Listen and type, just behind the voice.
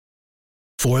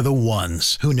For the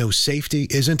ones who know safety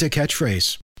isn't a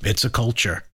catchphrase, it's a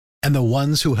culture. And the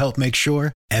ones who help make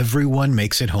sure everyone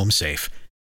makes it home safe.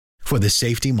 For the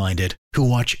safety-minded who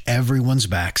watch everyone's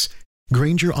backs,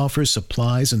 Grainger offers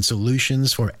supplies and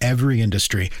solutions for every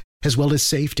industry, as well as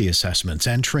safety assessments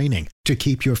and training to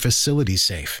keep your facilities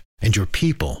safe and your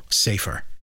people safer.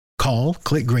 Call,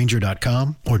 click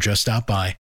Grainger.com, or just stop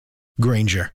by.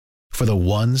 Grainger, for the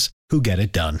ones who get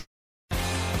it done.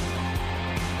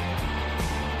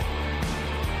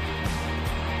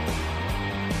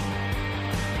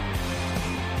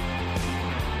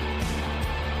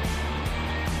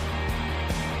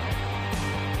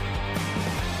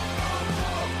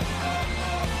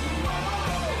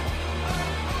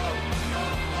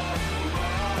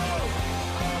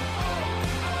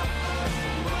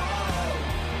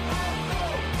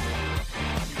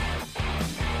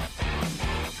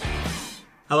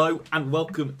 Hello and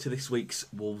welcome to this week's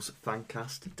Wolves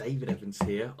Fancast. David Evans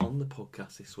here on the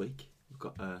podcast this week. We've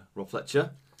got Rob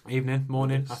Fletcher. Evening,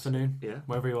 morning, afternoon,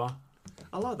 wherever you are.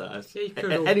 I like that.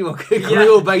 Yeah, anyone can cover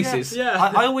all bases.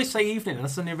 Yeah. I always say evening and I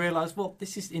suddenly realise, well,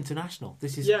 this is international.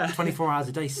 This is 24 hours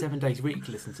a day, 7 days a week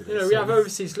to listen to this. You know, we have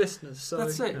overseas listeners. So,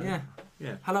 that's it,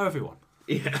 yeah. Hello, everyone.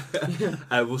 Yeah.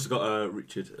 We've also got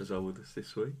Richard as well with us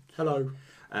this week. Hello.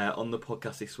 On the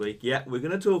podcast this week. Yeah, we're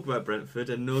going to talk about Brentford,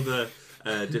 another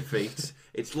defeat.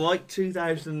 It's like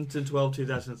 2012,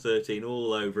 2013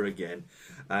 all over again.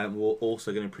 We're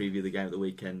also going to preview the game at the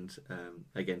weekend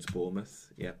against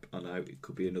Bournemouth. Yep, I know, it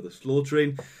could be another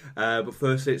slaughtering. But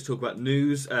firstly, let's talk about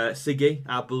news. Siggy,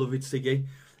 our beloved Siggy,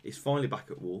 is finally back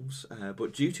at Wolves.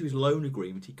 But due to his loan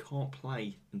agreement, he can't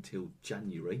play until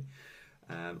January.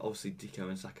 Obviously, Dicko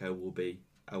and Sacco will be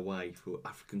away for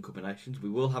African Cup of Nations. We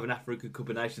will have an African Cup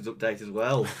of Nations update as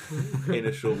well in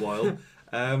a short while.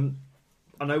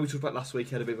 I know we talked about last week,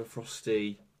 had a bit of a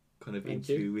frosty kind of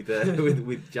interview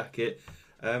with Jacket.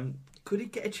 Could he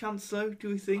get a chance though, do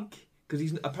we think? Because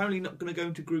he's apparently not going to go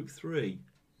into Group 3.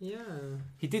 Yeah.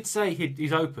 He did say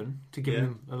he's open to giving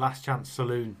him a last chance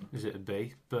saloon, as it would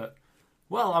be. But,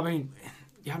 well, I mean,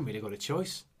 you haven't really got a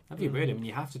choice, have you really? I mean,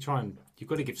 you have to you've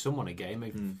got to give someone a game.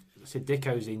 If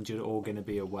Dicko's injured or going to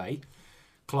be away.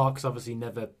 Clark's obviously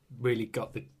never really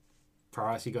got the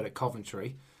priority he got at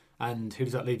Coventry. And who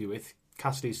does that leave you with?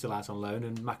 Cassidy's still out on loan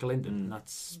and McAlinden. And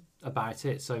that's about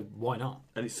it. So why not?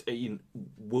 And it's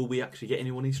will we actually get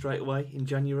anyone in straight away in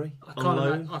January? I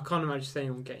can't imagine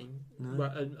anyone getting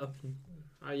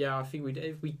I think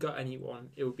if we got anyone,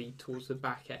 it would be towards the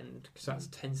back end because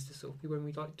that tends to sort of be when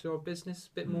we like to do our business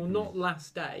a bit more. Not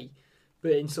last day,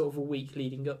 but in sort of a week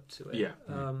leading up to it. Yeah.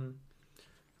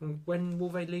 When will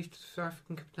they leave for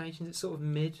African Cup of Nations? It's sort of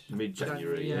mid-January.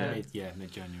 Mid-January,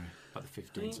 like the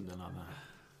 15th, something like that.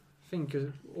 I think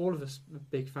all of us are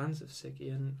big fans of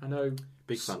Siggy, and I know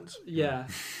big fans. Yeah,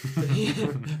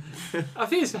 I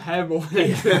think it's a hair more.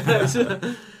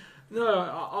 No,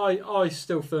 I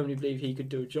still firmly believe he could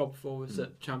do a job for us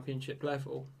at Championship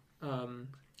level.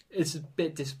 It's a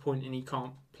bit disappointing he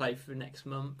can't play for next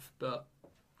month, but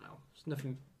there's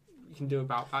nothing you can do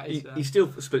about that. He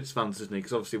still splits fans, doesn't he?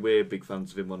 Because obviously we're big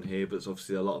fans of him on here, but there's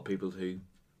obviously a lot of people who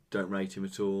don't rate him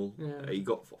at all. Yeah. He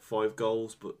got 5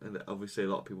 goals, but obviously a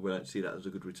lot of people don't see that as a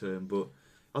good return. But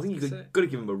I think you've got to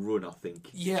give him a run, I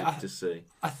think, to see.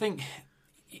 I think,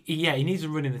 he needs a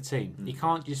run in the team. You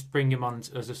can't just bring him on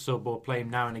as a sub or play him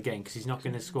now and again because he's not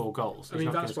going to score goals. I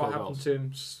mean, that's what happened to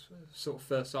him sort of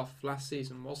first half of last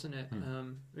season, wasn't it?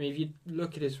 I mean, if you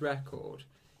look at his record,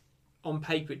 on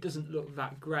paper it doesn't look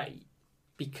that great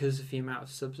because of the amount of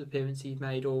subs appearances he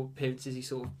made or appearances he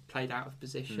sort of played out of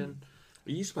position.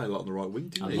 He used to play a lot on the right wing,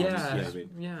 didn't he?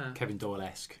 Yeah. Kevin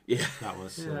Doyle-esque. Yeah. That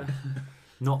was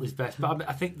not his best. But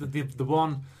I think that the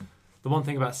one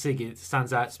thing about Siggy that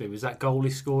stands out to me was that goal he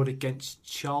scored against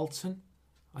Charlton,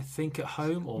 I think at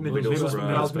home, or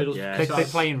Middlesbrough. They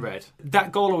play in red.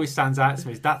 That goal always stands out to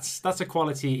me. That's a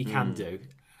quality he can do.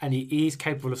 And he is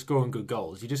capable of scoring good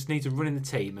goals. You just need to run in the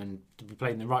team and to be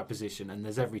played in the right position, and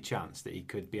there's every chance that he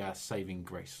could be our saving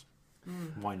grace.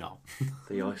 Why not?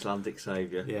 The Icelandic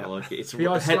saviour. Yeah. I like it. It's if you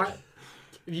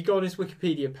go on his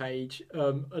Wikipedia page,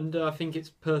 under I think it's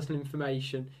personal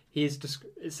information, it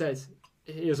says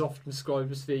he is often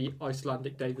described as the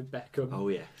Icelandic David Beckham. Oh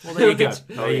yeah. Well, there you go.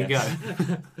 You go.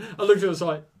 I looked at it and was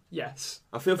like, yes.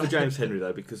 I feel for James Henry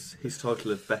though because his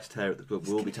title of best hair at the club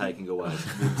will be taken away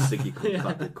when Siggy comes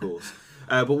back, of course.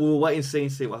 But we'll wait and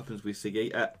see what happens with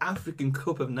Siggy. African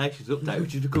Cup of Nations update,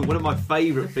 which is one of my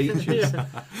favourite features.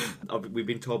 We've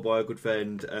been told by our good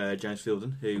friend James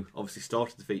Fielden, who obviously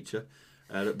started the feature,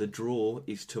 that the draw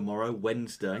is tomorrow,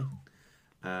 Wednesday,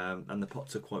 and the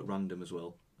pots are quite random as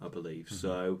well, I believe.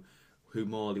 So who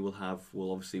Marley will have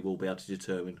will be able to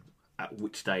determine at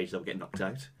which stage they'll get knocked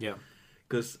out. Yeah.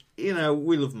 Because, we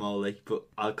love Marley, but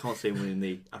I can't see him winning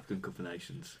the African Cup of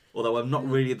Nations. Although I'm not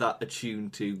really that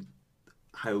attuned to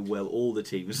how well all the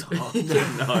teams are. No.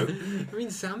 I mean,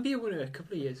 Zambia won it a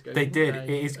couple of years ago. They did.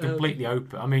 They? It is completely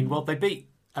open. I mean, they beat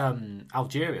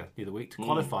Algeria the other week to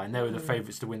qualify, and they were the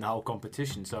favourites to win the whole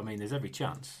competition. So, I mean, there's every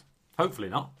chance. Hopefully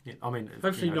not. I mean,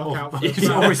 hopefully knock out.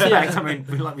 All respect. I mean,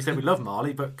 like we said, we love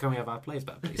Marley, but can we have our players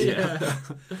back, please?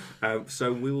 Yeah.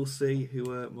 So we will see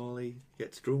who Marley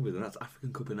gets drawn with, and that's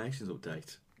African Cup of Nations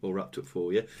update. All wrapped up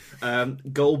for you.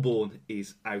 Goalborn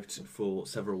is out for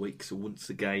several weeks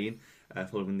once again,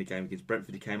 following the game against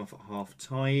Brentford. He came off at half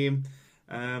time.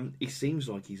 He seems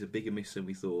like he's a bigger miss than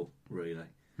we thought, really.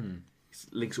 He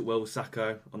links up well with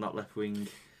Sacco on that left wing.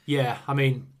 Yeah, I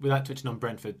mean, without touching on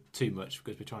Brentford too much,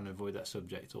 because we're trying to avoid that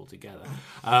subject altogether,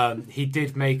 he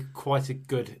did make quite a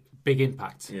good, big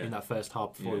impact in that first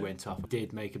half before he went off. He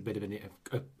did make a bit of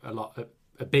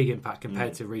a big impact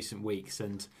compared to recent weeks,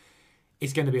 and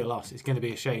it's going to be a loss. It's going to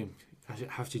be a shame.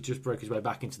 He just broke his way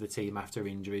back into the team after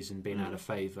injuries and being out of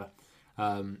favour.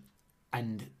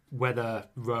 And whether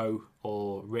Rowe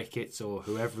or Ricketts or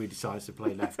whoever he decides to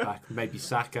play left back, maybe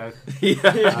Sacco, maybe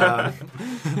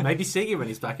Siggy when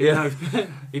he's back. Who knows?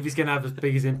 If he's going to have as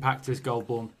big as impact as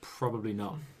Goalborn, probably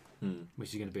not, which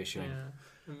is going to be a shame.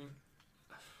 Yeah.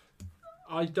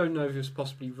 I don't know if he was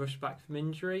possibly rushed back from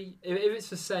injury. If it's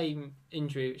the same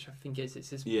injury, which I think it's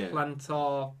his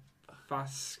plantar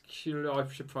fascicular. I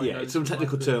should probably know it's some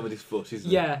technical term with his foot, isn't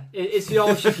it? Yeah, it's the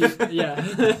arch of your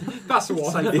that's the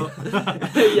one.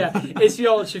 It's the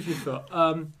arch of your foot.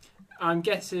 I'm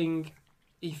guessing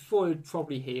he thought it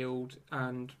probably healed,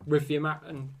 and with the amount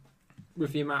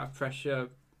of pressure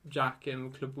Jack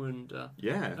and the club were under,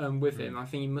 with him, I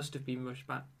think he must have been rushed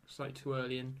back slightly too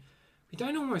early, and we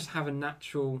don't almost have a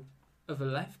natural of a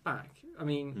left back. I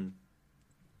mean,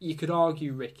 you could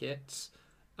argue Ricketts.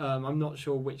 I'm not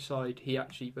sure which side he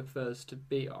actually prefers to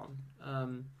be on.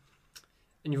 And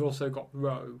you've also got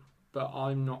Rowe, but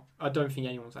I don't think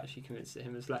anyone's actually convinced of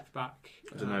him as left back.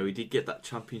 I don't know. He did get that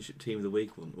Championship Team of the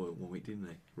Week one week, didn't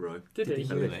he? Rowe. Did he?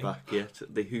 Really? Left back,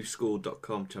 the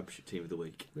WhoScored.com Championship Team of the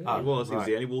Week. Really? He was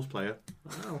the only Wolves player.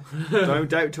 Wow. Don't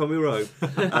doubt Tommy Rowe.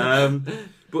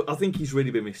 But I think he's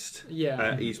really been missed.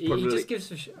 Yeah, he just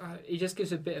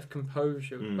gives a bit of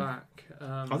composure back.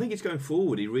 I think it's going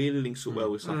forward. He really links up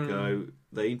well with Sacco.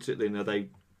 They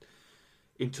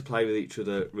interplay with each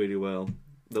other really well.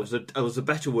 There was a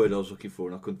better word I was looking for,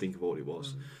 and I couldn't think of what it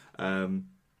was. Ha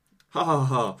ha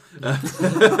ha.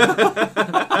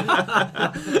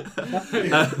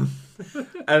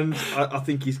 And I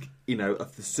think he's,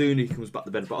 the sooner he comes back,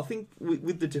 the better. But I think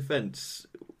with the defence,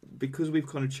 because we've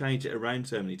kind of changed it around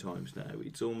so many times now,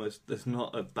 it's almost, there's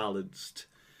not a balanced.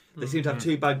 They seem to have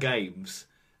two bad games,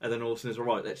 and then all of a sudden it's all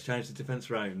right, let's change the defence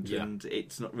round, and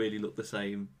it's not really looked the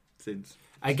same since.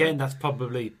 Again, that's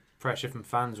probably pressure from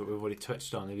fans, what we've already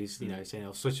touched on. If he's,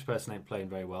 saying, such a person ain't playing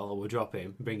very well, or we'll drop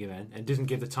him, bring him in, and doesn't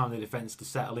give the time to the defence to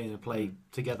settle in and play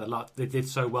together like they did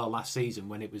so well last season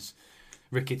when it was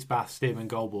Ricketts, Bath, Stearman,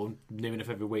 Goalborn near enough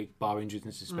every week, bar injuries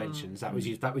and suspensions. That was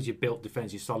your built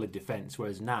defence, your solid defence.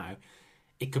 Whereas now,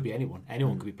 it could be anyone.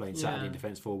 Anyone could be playing Saturday in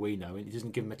defence for all we know, and it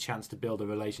doesn't give them a chance to build a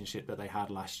relationship that they had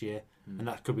last year. And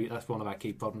that's one of our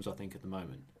key problems, I think, at the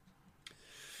moment.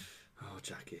 Oh,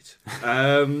 jacket.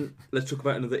 Let's talk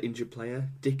about another injured player.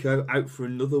 Dicko out for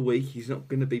another week. He's not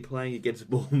going to be playing against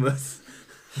Bournemouth.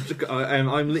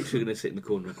 I'm literally going to sit in the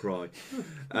corner and cry.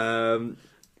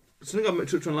 Something I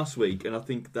touched on last week, and I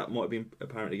think that might have been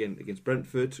apparent again against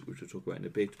Brentford, which we'll talk about in a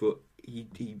bit, but he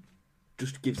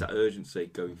just gives that urgency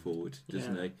going forward,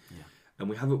 doesn't he? Yeah. And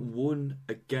we haven't won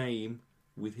a game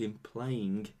with him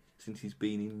playing since he's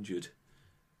been injured.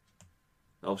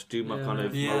 I was doing my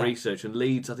my research, and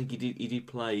Leeds, I think he did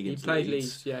play against Leeds. He played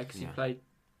Leeds, because he played,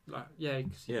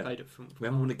 played up front. We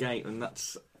haven't won a game, and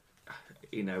that's,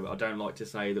 I don't like to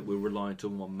say that we're reliant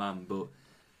on one man, but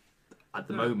at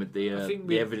the moment, the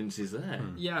evidence is there.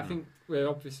 Yeah, I think we're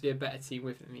obviously a better team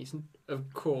with him. He's,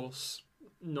 of course,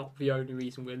 not the only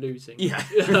reason we're losing. Yeah.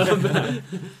 I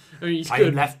mean, he's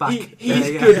good. Left back.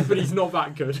 He's good, but he's not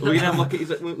that good. Well,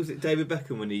 was it David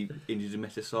Beckham when he injured a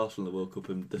metatarsal in the World Cup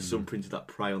and the sun printed that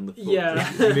prey on the foot?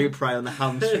 Yeah. Prey on the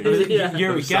hamstring. Was it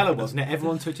Yuri Geller, wasn't it?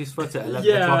 Everyone touched his foot at 11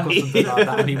 o'clock or something like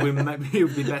that, and he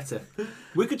would be better.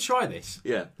 We could try this.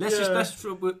 Yeah.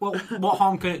 What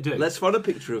harm can it do? Let's find a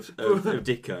picture of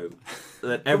Dicko.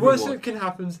 The worst that can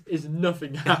happen is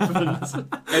nothing happens.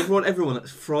 Everyone,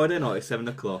 that's Friday night at 7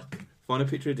 o'clock. Find a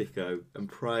picture of Dicko and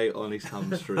pray on his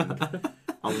hamstring.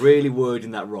 I'm really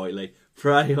wording that rightly.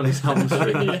 Frey on his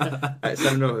hamstring at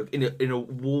 7 in a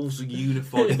Wolves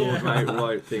unified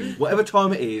right thing. Whatever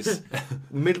time it is,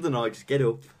 middle of the night, just get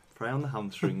up, Frey on the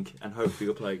hamstring, and hopefully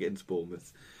you'll play against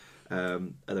Bournemouth,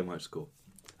 and then won't score.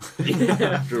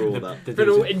 After all that, But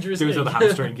all injuries. Do his other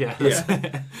hamstring, yeah.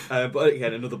 But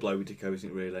again, another blow with Dicko, isn't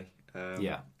it? Really?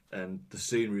 Yeah. And the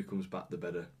sooner he comes back, the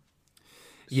better.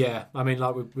 Yeah, I mean,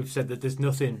 like we've said, that there's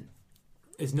nothing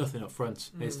up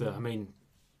front, is there? I mean,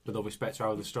 with all respect to our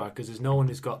other strikers, there's no one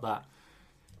who's got that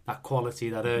quality,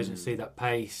 that urgency, that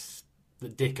pace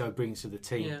that Dicko brings to the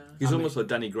team. Yeah. He's almost like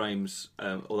Danny Graham's,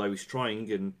 although he's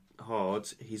trying and hard,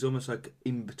 he's almost like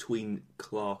in between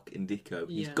Clark and Dicko.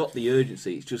 He's got the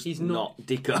urgency, it's just he's not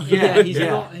Dicko. Yeah, he's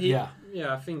not.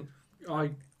 I think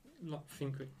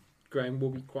Graham will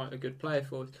be quite a good player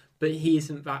for us, but he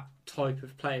isn't that type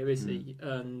of player, is he?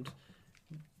 And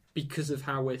because of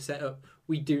how we're set up,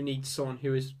 we do need someone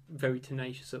who is very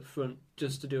tenacious up front,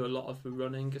 just to do a lot of the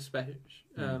running, especially,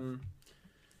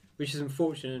 which is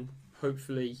unfortunate.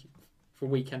 Hopefully, for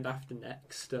weekend after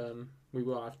next, we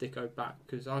will have Dicko back,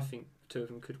 because I think the two of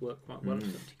them could work quite well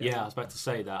together. Yeah, I was about to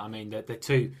say that. I mean, they're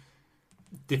two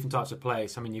different types of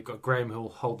players. I mean, you've got Graham who'll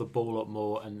hold the ball up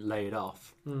more and lay it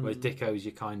off, whereas Dicko's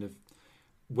you kind of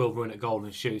will run at goal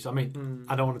and shoot. I mean,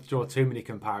 I don't want to draw too many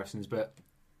comparisons, but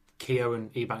Keogh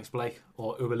and Ebanks Blake,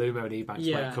 or Ubalumo and Ebanks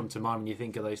Blake come to mind when you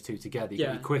think of those two together. You've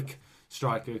got your quick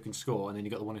striker who can score, and then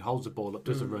you've got the one who holds the ball up,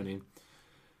 does the running.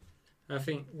 I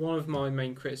think one of my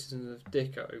main criticisms of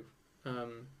Dicko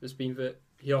has been that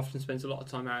he often spends a lot of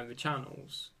time out in the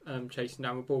channels chasing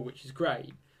down the ball, which is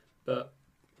great, but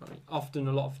often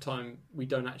a lot of the time we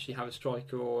don't actually have a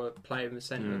striker or a player in the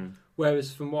centre.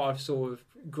 Whereas from what I've saw of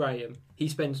Graham, he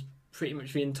spends pretty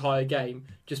much the entire game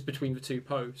just between the two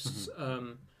posts.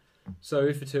 So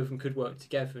if the two of them could work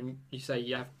together, and you say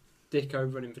you have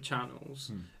Dicko running the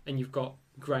channels and you've got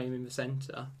Graham in the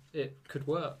centre, it could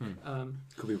work.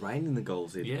 Could be raining the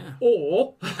goals in. Yeah.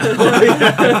 Or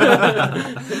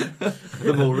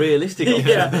the more realistic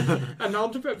option. and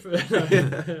on to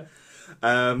Brentford.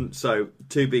 So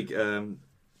two big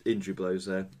injury blows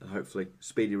there. Hopefully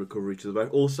speedy recovery to the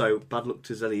both. Also, bad luck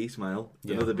to Zeli Ismail.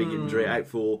 Another big injury, out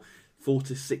for 4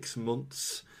 to 6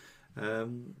 months.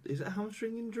 Is it a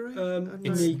hamstring injury?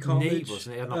 It's knee cartilage. knee,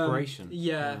 wasn't it? He had an operation. He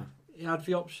had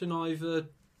the option either.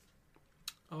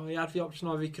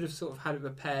 He could have sort of had it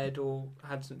repaired or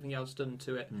had something else done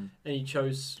to it, and he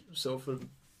chose sort of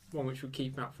one which would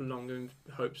keep him out for longer in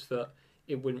hopes that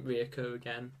it wouldn't reoccur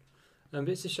again. But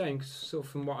it's a shame, because sort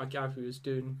of from what I gather, he was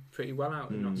doing pretty well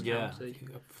out in Notts County.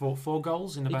 Four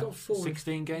goals in about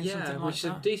 16 games, something like which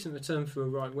is a decent return for a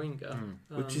right winger.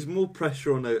 Which is more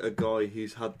pressure on a guy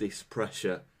who's had this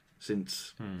pressure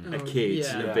since a kid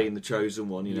and being the chosen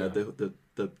one. You know,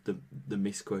 the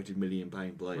misquoted £1 million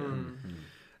player.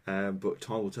 But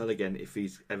time will tell again if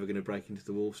he's ever going to break into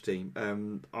the Wolves team.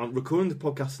 I'm recording the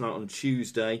podcast tonight on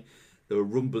Tuesday. There were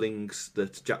rumblings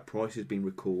that Jack Price has been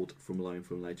recalled from loan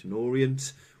from Leyton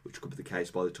Orient, which could be the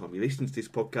case by the time you listen to this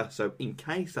podcast. So in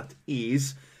case that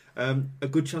is, a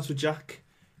good chance for Jack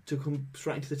to come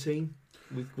straight into the team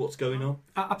with what's going on?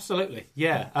 Absolutely,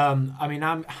 yeah. I mean,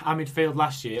 our midfield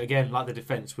last year, again, like the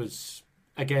defence, was,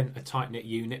 again, a tight-knit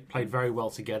unit, played very well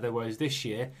together, whereas this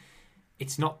year,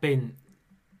 it's not been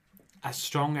as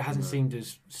strong. It hasn't seemed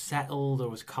as settled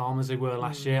or as calm as they were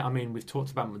last year. I mean, we've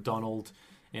talked about McDonald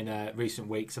in recent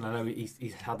weeks, and I know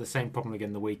he's had the same problem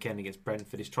again the weekend against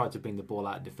Brentford. He's tried to bring the ball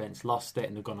out of defence, lost it,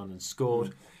 and they've gone on and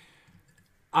scored.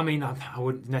 I mean, I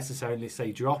wouldn't necessarily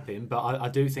say drop him, but I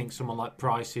do think someone like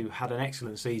Price, who had an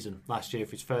excellent season last year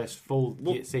for his first full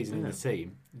season in the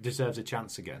team, deserves a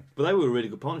chance again. But they were a really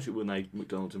good partnership when they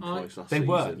McDonald and Price last season. They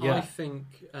were, yeah. I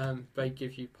think they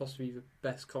give you possibly the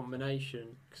best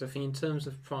combination, because I think in terms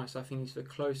of Price, I think he's the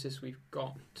closest we've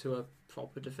got to a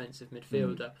proper defensive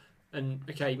midfielder. And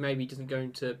okay, maybe he doesn't go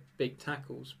into big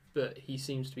tackles, but he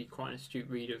seems to be quite an astute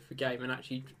reader of the game and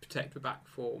actually protect the back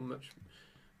four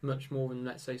much more than,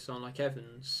 let's say, someone like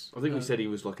Evans. I think we said he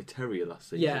was like a terrier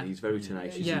last season. Yeah. He's very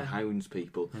tenacious. He hounds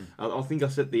people. I think I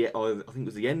said I think it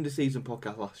was the end of season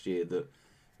podcast last year that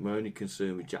my only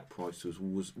concern with Jack Price was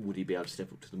would he be able to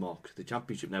step up to the mark to the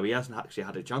Championship. Now, he hasn't actually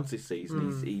had a chance this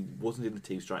season. He wasn't in the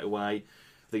team straight away.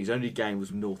 I think his only game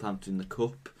was Northampton in the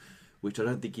Cup, which I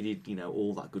don't think he did,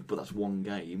 all that good, but that's one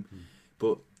game.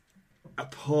 But a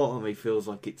part of me feels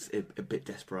like it's a bit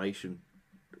desperation.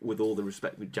 With all the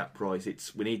respect with Jack Price,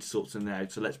 we need to sort something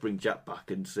out, so let's bring Jack back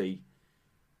and see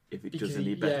if it does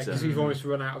any better. Yeah, because we've almost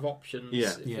run out of options,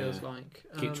 it feels like.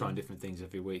 Keep trying different things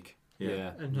every week.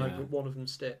 Yeah. and hope that one of them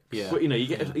sticks. Yeah. But you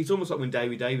get it's almost like when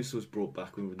Davy Davis was brought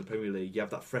back when we were in the Premier League. You have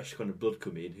that fresh kind of blood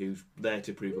come in who's there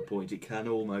to prove a point. It can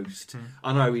almost.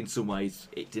 I know in some ways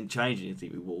it didn't change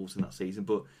anything with Wolves in that season,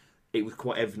 but it was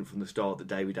quite evident from the start that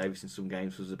Davy Davis in some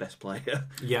games was the best player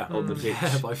on the pitch.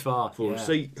 Yeah, by far. For us.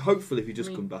 So hopefully, if he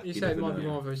just come back, you say it might be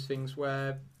one of those things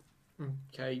where,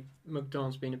 okay,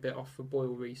 McDonald's been a bit off for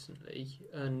Boyle recently,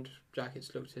 and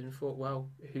Jackett's looked at it and thought, well,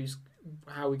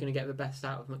 how are we going to get the best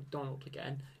out of McDonald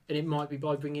again? And it might be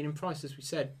by bringing in Price, as we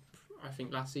said. I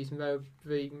think last season they were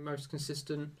the most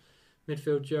consistent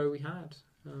midfield duo we had.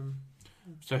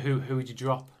 So who would you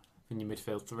drop in your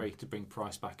midfield three to bring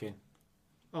Price back in?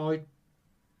 I'd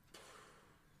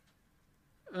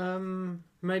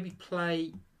maybe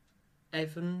play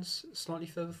Evans slightly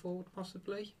further forward,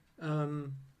 possibly.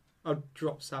 I'd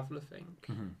drop Savile, I think.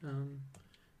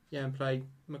 And play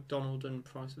McDonald and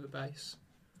Price at the base.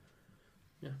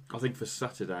 Yeah, I think for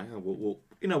Saturday,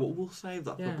 we'll save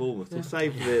that for Bournemouth. Yeah. We'll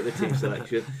save the team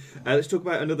selection. Let's talk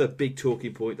about another big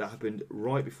talking point that happened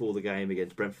right before the game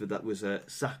against Brentford. That was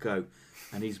Sakho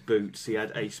and his boots. He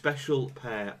had a special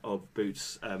pair of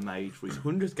boots made for his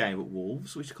 100th game at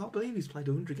Wolves, which I can't believe he's played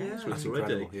 100 games for us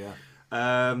already.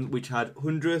 Which had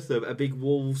 100th, a big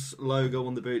Wolves logo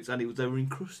on the boots, and they were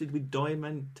encrusted with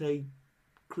diamante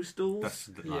crystals.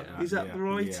 Is that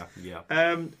right?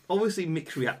 Yeah. Obviously,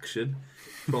 mixed reaction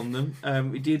from them.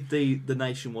 We did the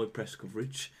nationwide press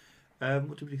coverage.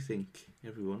 What did we think,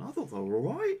 everyone? I thought they were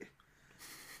all right.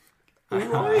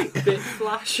 Bit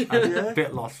flash.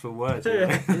 Bit lost for words.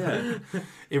 Yeah.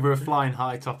 If we're flying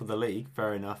high top of the league,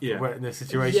 fair enough. Yeah. But we're in the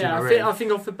situation I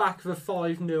think off the back of a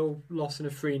 5-0 loss and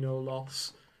a 3-0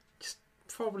 loss, just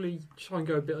probably try and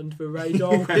go a bit under the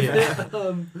radar with it.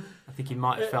 I think he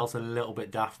might have felt a little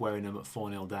bit daft wearing them at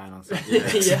 4-0 down on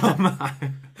Saturday.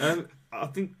 I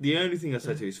think the only thing I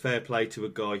said to you is fair play to a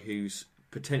guy who's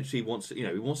potentially wants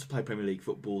to play Premier League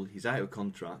football. He's out of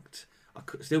contract. I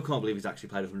still can't believe he's actually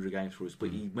played 100 games for us,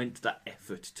 but he went to that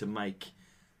effort to make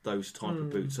those type of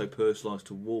boots so personalised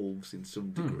to Wolves in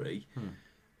some degree.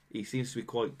 He seems to be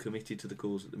quite committed to the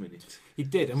cause at the minute. He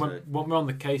did, and when we're on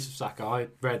the case of Saka, I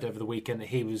read over the weekend that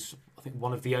he was, I think,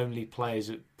 one of the only players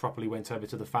that properly went over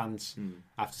to the fans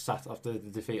after the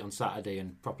defeat on Saturday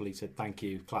and properly said thank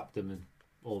you, clapped them and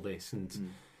all this.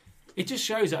 And it just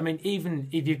shows that, I mean, even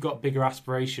if you've got bigger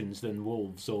aspirations than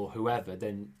Wolves or whoever,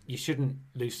 then you shouldn't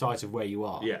lose sight of where you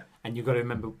are. Yeah. And you've got to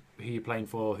remember who you're playing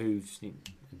for, who's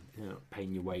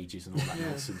paying your wages and all that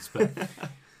nonsense. But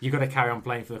you've got to carry on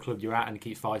playing for the club you're at and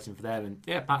keep fighting for them.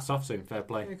 And hats off to him, fair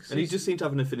play. Yeah, and he just seemed to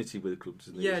have an affinity with the club,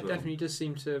 doesn't he? Yeah, definitely does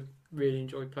seem to really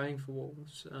enjoy playing for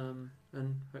Wolves,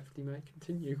 and hopefully may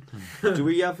continue. Do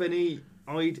we have any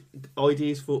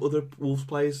ideas for other Wolves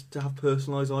players to have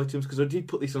personalised items? Because I did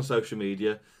put this on social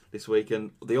media this week,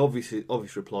 and the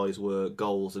obvious replies were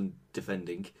goals and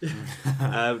defending.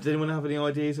 Did anyone have any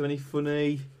ideas of any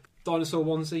funny Dinosaur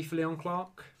onesie for Leon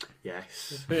Clark?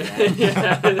 Yes.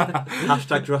 Yeah.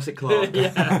 Hashtag Jurassic Clark. Yeah.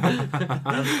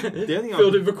 The only thing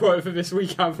Filled in the quote for this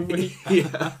week, haven't we?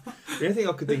 The only thing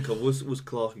I could think of was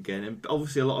Clark again, and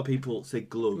obviously a lot of people said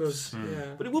gloves.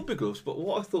 Yeah. But it would be gloves. But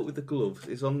what I thought with the gloves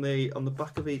is on the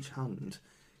back of each hand,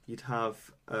 you'd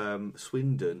have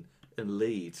Swindon and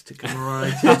Leeds to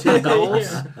commemorate the two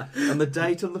goals and the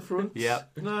date on the front. Yeah.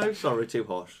 No, sorry, too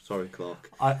harsh. Sorry,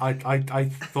 Clark. I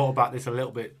thought about this a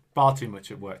little bit, far too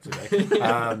much at work today.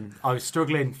 I was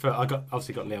struggling I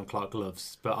obviously got Leon Clark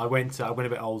gloves, but I went a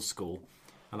bit old school,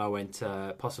 and I went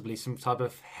possibly some type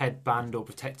of headband or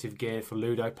protective gear for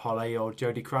Ludo Polle or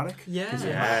Jody Craddock. Yeah. Because of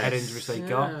the head injuries they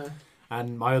got.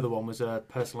 And my other one was a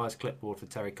personalised clipboard for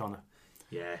Terry Connor.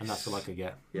 Yes. And that's all I could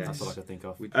get. Yes. That's all I could think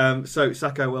of. So,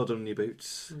 Sakho, well done on your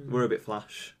boots. We're a bit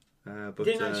flash. But He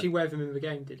didn't actually wear them in the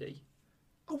game, did he?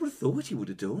 I would have thought he would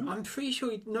have done. I'm pretty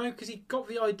sure because he got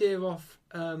the idea off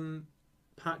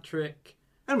Patrick.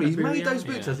 Henry, he's made those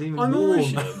boots, hasn't he? Even I'm worn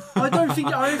always, them. I don't think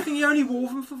he only wore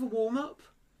them for the warm up.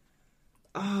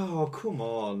 Oh, come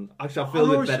on. Actually, I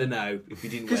feel a bit better now if he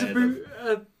didn't wear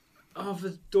them. Because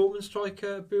the Dortmund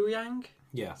striker, Bouyang.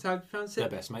 Yeah. That's how you pronounce it? They're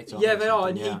best mates, Yeah, they are,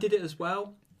 and he did it as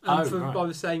well. By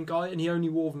the same guy, and he only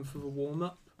wore them for the warm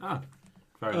up. Ah,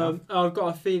 fair enough. I've got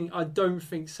a feeling I don't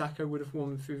think Sakho would have worn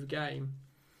them through the game.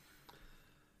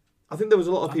 I think there was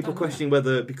a lot of people questioning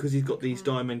whether, because he's got these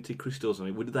diamante crystals on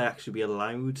it, would they actually be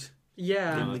allowed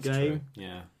Yeah. in the game? True.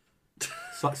 Yeah.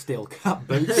 It's like steel cap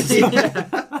boots.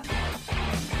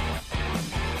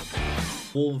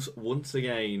 Wolves once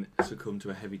again succumbed to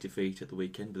a heavy defeat at the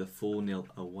weekend with a 4-0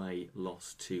 away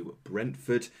loss to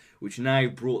Brentford, which now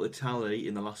brought the tally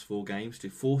in the last 4 games to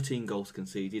 14 goals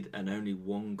conceded and only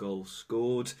 1 goal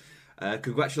scored.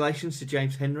 Congratulations to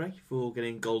James Henry for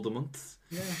getting goal of the month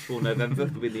for November,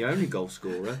 for being the only goal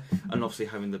scorer, and obviously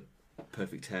having the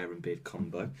perfect hair and beard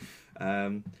combo.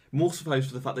 More supposed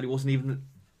for the fact that it wasn't even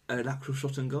an actual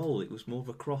shot and goal. It was more of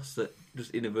a cross that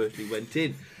just inadvertently went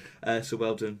in. So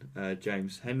well done,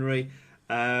 James Henry.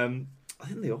 I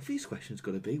think the obvious question's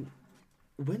got to be,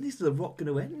 when is the rot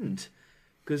going to end?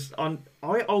 Because I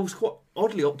was quite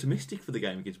oddly optimistic for the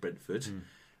game against Brentford.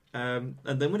 And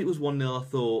then when it was 1-0, I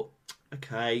thought,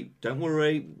 okay, don't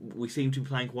worry, we seem to be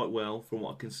playing quite well from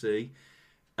what I can see.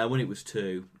 And when it was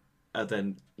 2,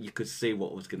 then you could see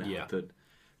what was going to happen.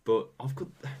 But I've got...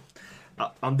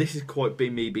 and this is quite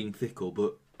me being fickle,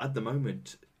 but at the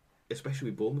moment, especially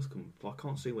with Bournemouth coming, I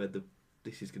can't see where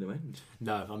this is going to end.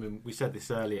 No, I mean, we said this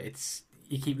earlier.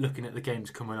 You keep looking at the games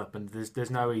coming up, and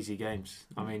there's no easy games.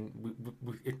 I mean,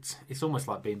 it's almost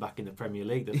like being back in the Premier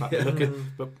League. The fact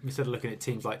but instead of looking at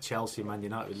teams like Chelsea, Man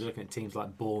United, we're looking at teams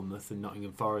like Bournemouth and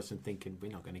Nottingham Forest and thinking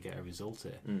we're not going to get a result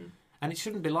here. And it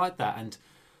shouldn't be like that. And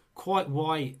quite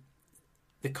why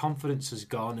the confidence has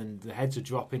gone and the heads are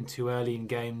dropping too early in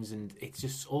games, and it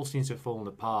just all seems to have fallen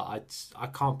apart. I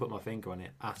can't put my finger on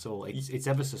it at all. It's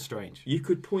ever so strange. You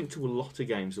could point to a lot of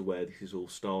games of where this has all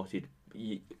started.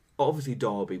 Obviously,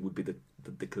 Derby would be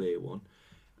the clear one,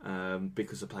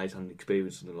 because the players hadn't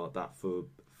experienced something like that for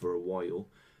a while.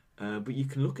 But you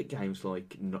can look at games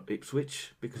like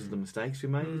Ipswich because of the mistakes we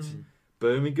made.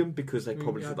 Birmingham because they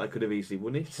probably thought they could have easily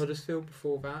won it. Huddersfield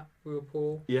before that, we were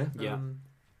poor. Yeah.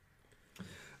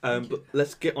 But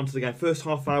let's get onto the game. First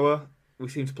half hour, we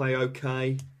seem to play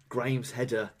okay. Graham's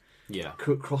header,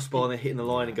 crossbar and hitting the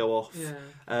line and go off.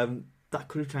 That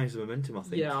could have changed the momentum, I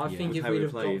think. Yeah, I think if we'd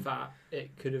have got that,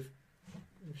 it could have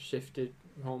shifted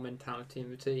the whole mentality in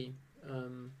the team.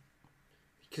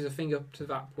 Because I think up to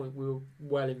that point we were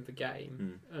well in the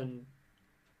game, and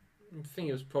I think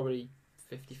it was probably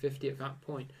 50-50 at that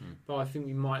point. But I think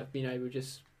we might have been able to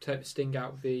just take the sting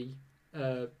out of the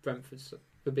Brentford's.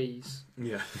 The bees.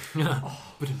 Yeah. Yeah.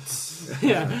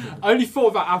 I only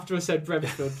thought that after I said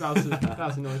Brentford. That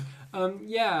was annoying.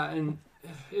 And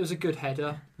it was a good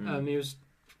header. He was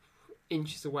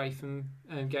inches away from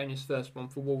getting his first one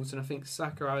for Wolves, and I think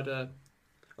Saka had a...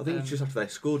 I think it's just after they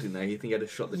scored in there, you think he had a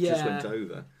shot that just went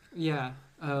over. Yeah.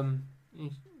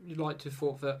 You'd like to have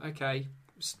thought that, okay,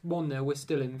 1-0, we're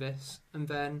still in this, and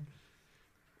then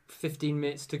 15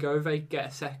 minutes to go, they get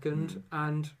a second,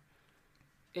 and...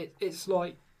 It's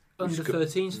like under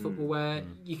 13s football where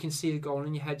you can see the goal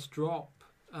and your heads drop,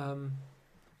 and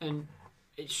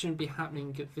it shouldn't be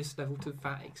happening at this level to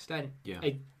that extent.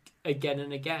 Again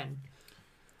and again.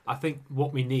 I think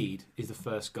what we need is the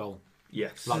first goal.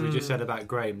 Yes, like we just said about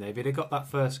Graham. If he'd have got that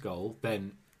first goal,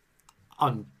 then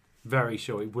I'm very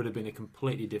sure it would have been a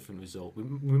completely different result. We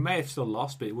may have still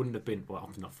lost, but it wouldn't have been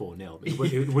not 4-0.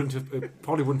 But it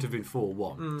probably wouldn't have been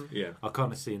 4-1. Yeah, I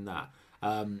can't have seen that.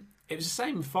 It was the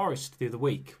same with Forest the other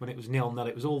week when it was 0-0.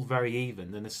 It was all very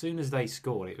even. And as soon as they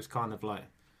scored, it was kind of like,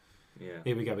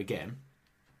 here we go again.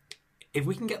 If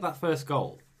we can get that first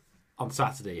goal on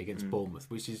Saturday against Bournemouth,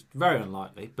 which is very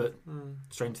unlikely, but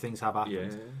strange things have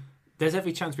happened, there's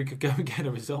every chance we could go and get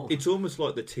a result. It's almost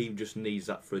like the team just needs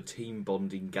that for a team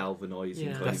bonding,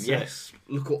 galvanising kind of, yes,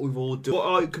 look what we've all done.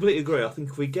 Well, I completely agree. I think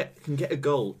if we can get a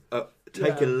goal...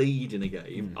 take a lead in a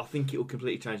game, I think it will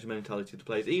completely change the mentality of the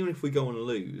players. Even if we go on and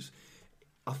lose,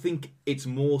 I think it's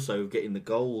more so getting the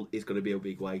goal is going to be a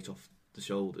big weight off the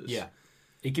shoulders. Yeah.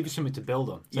 It gives us something to build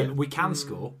on. So we can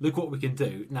score. Look what we can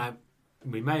do. Now,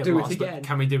 we may have do lost, but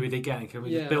can we do it again? Can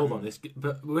we just build on this?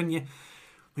 But when you're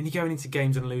going into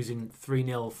games and losing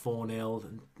 3-0, 4-0,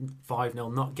 and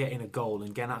 5-0, not getting a goal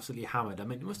and getting absolutely hammered, I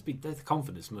mean, it must be the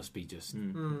confidence must be just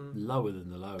lower than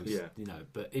the lows. Yeah. You know,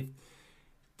 but if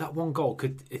that one goal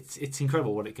it's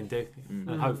incredible what it can do,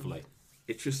 and hopefully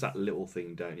it's just that little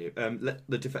thing, don't you?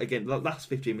 Again, last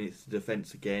 15 minutes of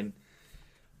defence again.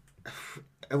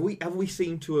 Have we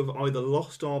seemed to have either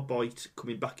lost our bite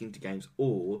coming back into games,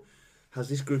 or has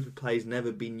this group of players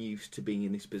never been used to being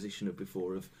in this position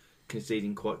before of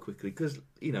conceding quite quickly? Because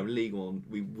League One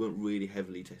we weren't really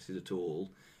heavily tested at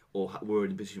all, or were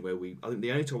in a position where I think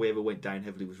the only time we ever went down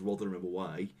heavily was Rotherham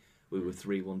away. We were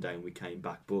 3-1 down, we came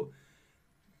back, but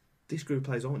this group of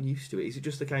players aren't used to it. Is it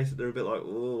just the case that they're a bit like,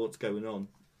 oh, what's going on?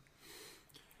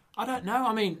 I don't know.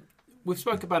 I mean, we've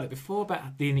spoken about it before,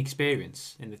 about the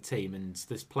inexperience in the team, and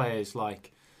there's players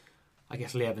like, I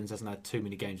guess Lee Evans hasn't had too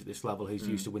many games at this level, who's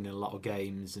used to winning a lot of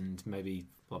games, and maybe,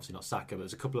 obviously not Saka, but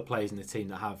there's a couple of players in the team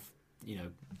that have,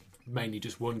 mainly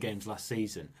just won games last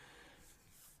season.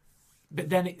 But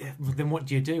then what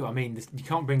do you do? I mean, you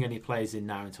can't bring any players in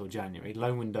now until January.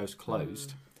 Loan window's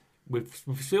closed. we've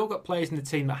still got players in the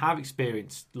team that have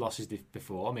experienced losses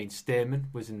before. I mean, Stearman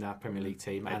was in our Premier League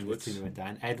team and the team that went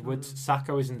down. Edwards,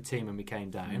 Sacco was in the team when we came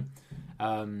down.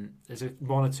 There's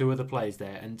one or two other players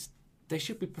there, and they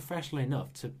should be professional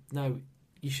enough to know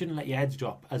you shouldn't let your heads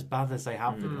drop as bad as they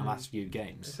have been in the last few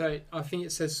games. So I think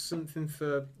it says something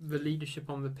for the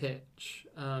leadership on the pitch.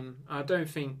 I don't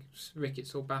think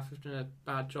Ricketts or Bath have done a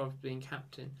bad job of being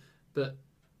captain, but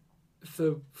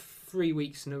for 3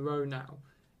 weeks in a row now,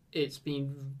 it's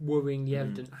been worryingly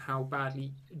evident how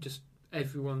badly just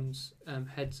everyone's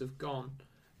heads have gone.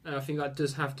 And I think that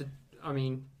does have to... I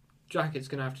mean, Jackett's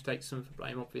going to have to take some of the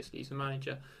blame, obviously, he's a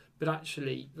manager. But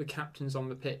actually, the captains on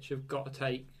the pitch have got to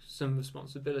take some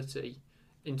responsibility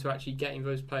into actually getting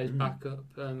those players back up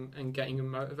and getting them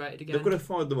motivated again. They've got to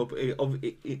find them up.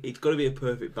 It's got to be a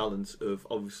perfect balance of,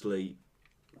 obviously,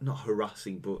 not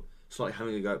harassing, but slightly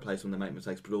having a go at players when they make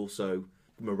mistakes, but also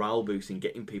morale boosting,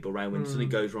 getting people around when something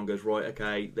goes wrong, goes right,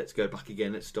 okay, let's go back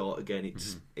again, let's start again.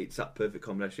 It's that perfect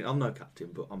combination. I'm no captain,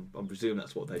 but I'm presuming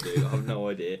that's what they do. I have no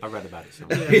idea. I read about it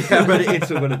somewhere. I read it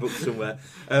in a book somewhere.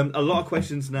 A lot of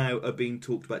questions now are being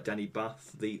talked about Danny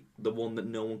Bath, the one that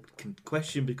no one can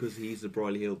question because he's the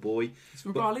Briley Hill boy. It's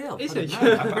from Briley Hill. Is it?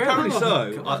 Apparently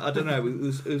so. I don't know.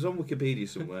 It was on Wikipedia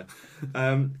somewhere.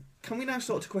 Can we now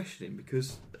start to question him?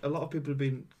 Because a lot of people have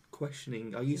been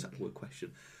questioning, I use that word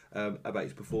question, about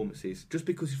his performances. Just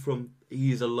because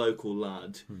he is a local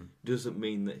lad doesn't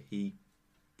mean that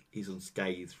he's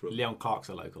unscathed from... Leon Clark's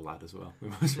a local lad as well. We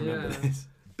must remember this.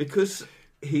 Because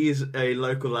he is a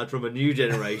local lad from a new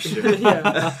generation.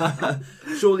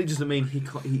 Surely it doesn't mean he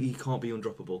can't be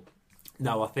undroppable.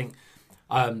 No, I think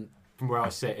from where I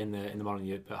sit in the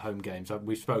Molyneux at home games,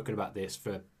 we've spoken about this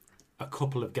for a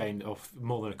couple of games, or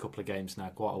more than a couple of games now,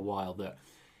 quite a while, that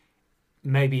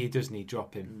maybe he does need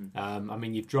dropping. I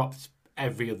mean, you've dropped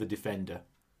every other defender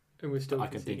and we're still I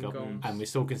can think of, goals. and we're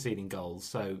still conceding goals.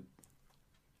 So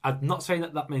I'm not saying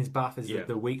that means Bath is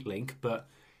the weak link, but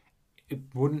it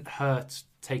wouldn't hurt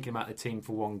taking him out of the team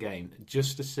for one game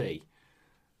just to see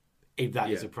if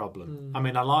that is a problem. I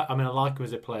mean, I like him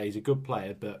as a player. He's a good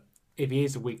player, but if he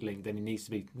is a weak link, then he needs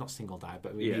to be not singled out,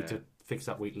 but we need to fix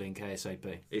that weak link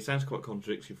ASAP. It sounds quite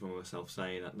contradictory from myself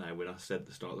saying that now when I said at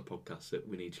the start of the podcast that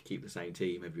we need to keep the same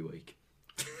team every week.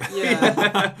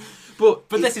 Yeah. but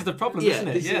this is the problem, isn't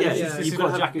it? This is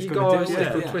what Jack is going to do.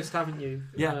 You've got a twist, haven't you?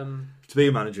 Yeah. To be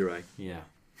a manager, eh? Yeah.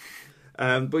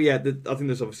 But yeah, I think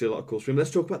there's obviously a lot of calls for him.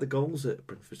 Let's talk about the goals that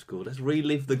Brentford scored. Let's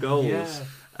relive the goals.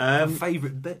 Yeah. My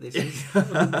favourite bit, this is.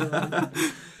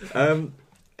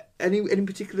 Any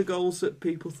particular goals that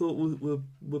people thought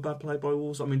were bad play by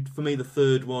Wolves? I mean, for me, the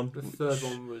third one. The third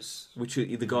one was... Which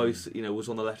the guys, was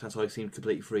on the left-hand side, seemed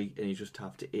completely free, and he just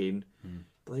tapped it in.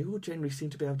 But they all generally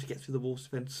seem to be able to get through the Wolves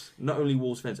defence. Not only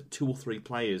Wolves defence, 2 or 3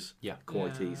 players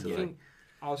quite easily. I think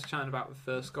I was chatting about the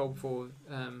first goal before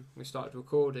we started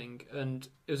recording, and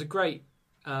it was a great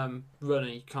run, and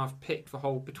he kind of picked the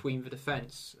hole between the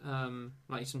defence,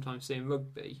 like you sometimes see in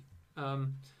rugby.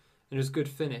 And it was a good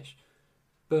finish.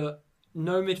 But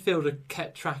no midfielder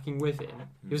kept tracking with him.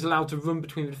 He was allowed to run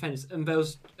between the defenders, and there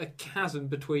was a chasm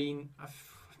between,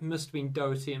 must have been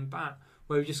Doherty and Bat,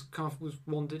 where he just kind of was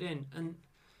wandered in. And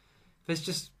there's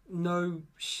just no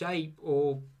shape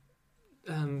or...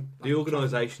 the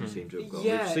organisation seemed to have gone.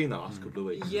 We've seen that last couple of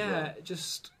weeks. Yeah,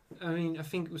 I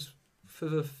think it was for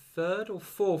the third or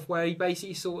fourth where he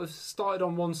basically sort of started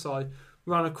on one side,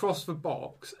 ran across the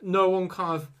box, no one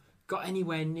kind of got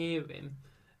anywhere near him,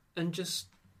 and just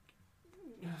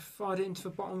fired it into the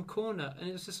bottom corner. And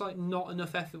it was just like not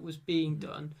enough effort was being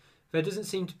done. There doesn't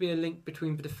seem to be a link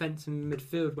between the defence and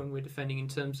midfield when we're defending in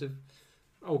terms of,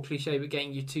 old cliche, but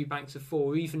getting you 2 banks of 4,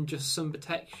 or even just some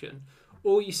protection.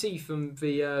 All you see from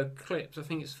the clips, I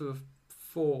think it's for the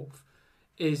fourth,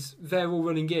 is they're all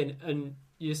running in, and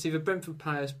you see the Brentford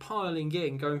players piling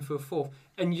in, going for a fourth,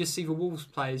 and you just see the Wolves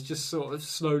players just sort of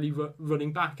slowly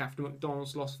running back after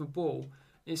McDonald's lost the ball.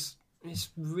 It's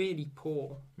really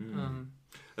poor.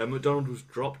 McDonald was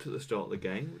dropped at the start of the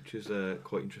game, which is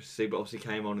quite interesting to see, but obviously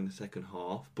came on in the second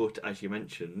half. But as you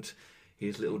mentioned,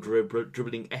 his little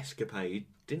dribbling escapade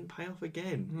didn't pay off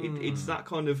again. It's that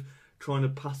kind of trying to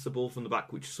pass the ball from the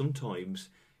back, which sometimes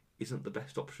isn't the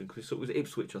best option, because it was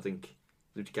Ipswich, I think,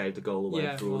 which gave the goal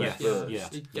away for all that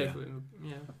first.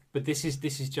 But this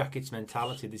is Jackett's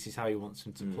mentality. This is how he wants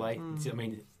him to play. I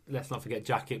mean, let's not forget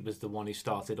Jackett was the one who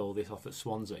started all this off at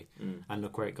Swansea, and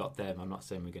look where it got them. I'm not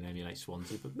saying we're going to emulate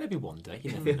Swansea, but maybe one day,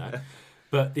 you never know.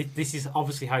 But this is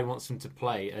obviously how he wants them to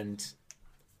play, and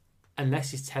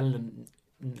unless he's telling them,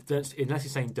 unless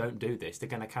he's saying don't do this, they're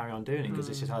going to carry on doing it, because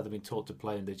this is how they've been taught to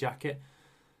play under Jackett.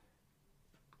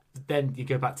 then you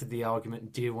go back to the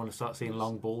argument: do you want to start seeing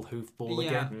long ball, hoof ball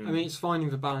again? I mean, it's finding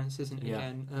the balance, isn't it? Yeah.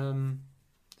 Again,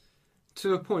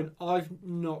 to a point, I've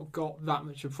not got that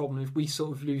much of a problem if we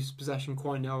sort of lose possession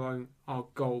quite near our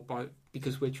goal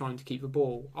because we're trying to keep the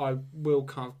ball. I will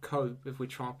kind of cope if we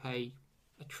try to play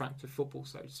attractive football,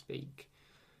 so to speak.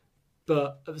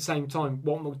 But at the same time,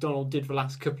 what McDonald did the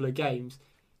last couple of games,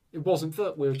 it wasn't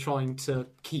that we were trying to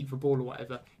keep the ball or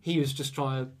whatever. He was just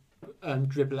trying to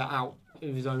dribble it out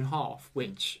of his own half,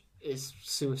 which is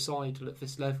suicidal at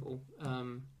this level.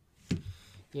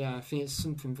 I think it's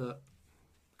something that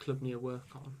club need to work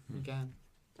on again.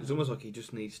 It's almost like he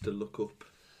just needs to look up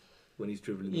when he's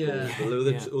dribbling the Yeah. ball.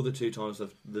 The other two times,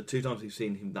 we've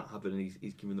seen him that happen, and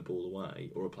he's giving the ball away,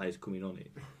 or a player's coming on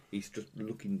it, he's just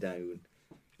looking down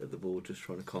at the ball, just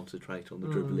trying to concentrate on the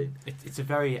dribbling. It's a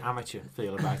very amateur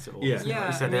feel about it all. Yeah. Isn't it? Yeah,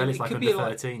 Like you said I mean, earlier, it it's like could under be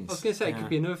like- 13s. I was going to say, it could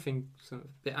be another thing, sort of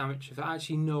a bit amateur, that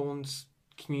actually no one's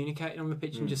communicating on the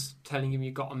pitch and just telling him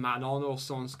you've got a man on or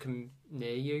someone's come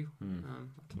near you. I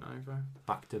don't know, bro.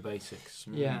 Back to basics.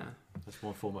 Yeah. That's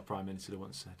one former Prime Minister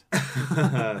once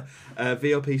said.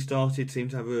 VLP started,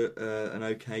 seemed to have an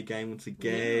okay game once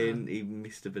again. He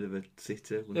missed a bit of a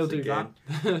sitter once He'll do again.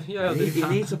 that. Yeah, He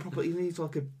needs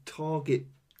like a target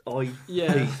eye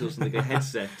piece or something, a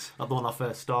headset. Like the one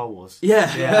off Star Wars.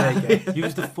 Yeah. There you go.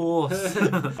 Use the Force.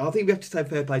 I think we have to say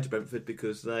fair play to Brentford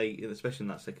because they, especially in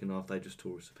that second half, they just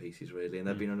tore us to pieces really, and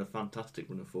they've been on a fantastic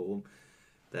run of form.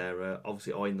 They're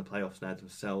obviously eyeing the playoffs now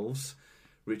themselves.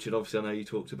 Richard, obviously, I know you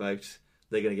talked about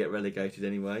they're going to get relegated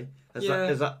anyway. Has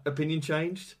that opinion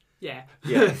changed? Yeah.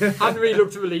 Yeah. Hadn't really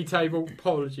looked at the league table.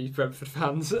 Apologies, Brentford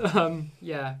fans.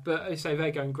 But I say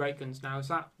they're going great guns now. Is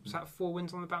that 4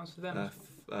 wins on the bounce for them?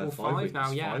 Or 5 wins,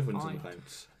 now, yeah. 5 wins on the 5.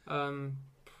 bounce.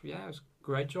 It was a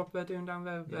great job they're doing down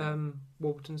there. Yeah.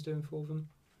 Warburton's doing for them.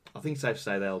 I think it's safe to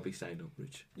say they'll be staying up,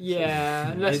 Rich.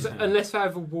 Yeah, unless they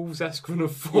have a Wolves-esque run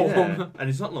of form. Yeah, and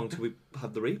it's not long till we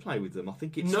have the replay with them. I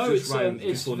think it's it's round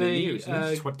before New the Year, isn't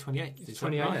it? 28th. It's Is that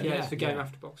 28th. right? Yeah, it's the game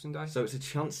after Boxing Day. So it's a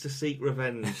chance to seek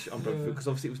revenge on Brentford because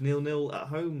obviously it was 0-0 at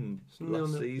home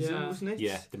last 0-0, season, yeah. wasn't it?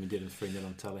 Yeah, they've been doing 3-0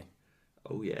 on telly.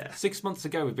 Oh yeah. 6 months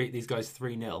ago, we beat these guys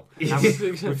 3-0. Yes.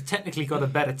 And we've technically got a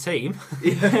better team.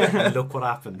 Yeah. And look what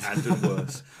happened. And done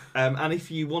worse. And if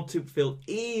you want to feel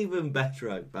even better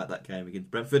about that game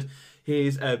against Brentford,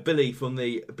 here's Billy from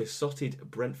the Besotted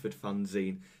Brentford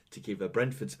fanzine to give a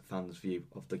Brentford's fans' view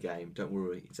of the game. Don't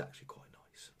worry, it's actually quite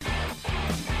nice.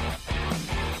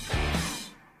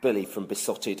 Billy from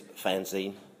Besotted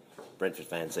fanzine, Brentford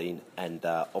fanzine, and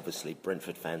obviously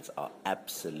Brentford fans are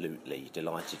absolutely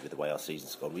delighted with the way our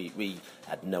season's gone. We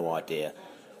had no idea,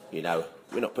 we're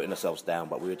not putting ourselves down,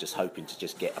 but we were just hoping to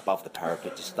just get above the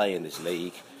parapet, to stay in this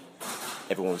league.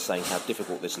 Everyone's saying how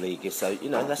difficult this league is, so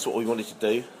that's what we wanted to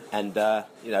do. And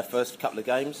first couple of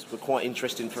games were quite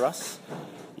interesting for us.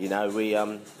 We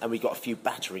got a few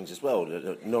batterings as well.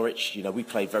 Norwich, we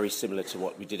played very similar to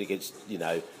what we did against,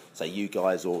 say you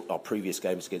guys, or our previous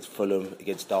games against Fulham,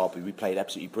 against Derby. We played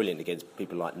absolutely brilliant against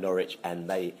people like Norwich, and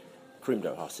they creamed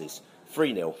our asses.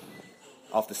 3-0.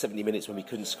 After 70 minutes when we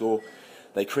couldn't score,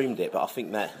 they creamed it. But I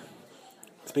think that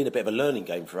it's been a bit of a learning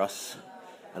game for us.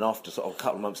 And after sort of a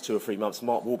couple of months, 2 or 3 months,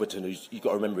 Mark Warburton, who's, you've got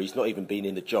to remember, he's not even been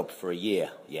in the job for a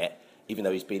year yet, even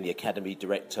though he's been the academy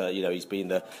director, he's been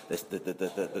the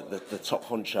top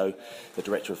honcho, the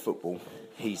director of football.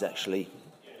 He's actually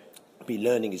been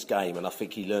learning his game, and I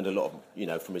think he learned a lot,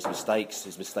 from his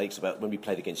mistakes about when we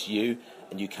played against you,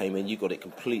 and you came in, you got it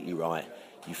completely right.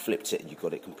 You flipped it, and you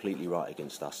got it completely right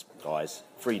against us, guys.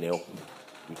 3-0.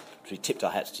 We tipped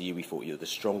our hats to you. We thought you were the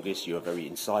strongest. You were very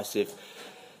incisive.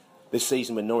 This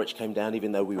season, when Norwich came down,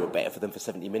 even though we were better for them for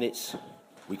 70 minutes,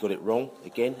 we got it wrong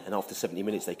again. And after 70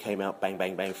 minutes, they came out, bang,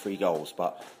 bang, bang, 3 goals.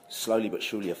 But slowly but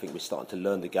surely, I think we're starting to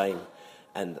learn the game.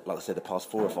 And like I said, the past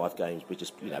 4 or 5 games, we're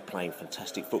just playing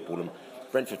fantastic football. And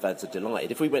Brentford fans are delighted.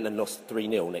 If we went and lost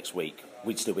 3-0 next week,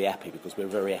 we'd still be happy because we're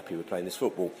very happy with playing this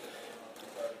football.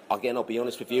 Again, I'll be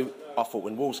honest with you, I thought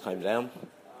when Wolves came down,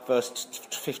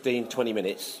 first 15, 20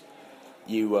 minutes,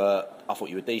 I thought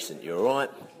you were decent. You were all right.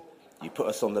 You put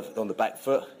us on the back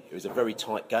foot. It was a very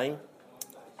tight game.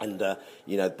 And, the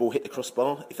ball hit the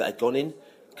crossbar. If that had gone in,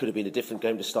 it could have been a different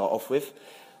game to start off with.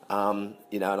 And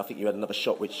I think you had another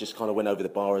shot which just kind of went over the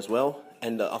bar as well.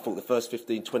 And I thought the first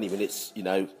 15, 20 minutes, you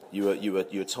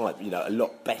were tight, a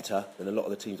lot better than a lot of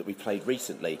the teams that we played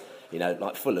recently.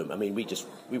 Like Fulham. I mean,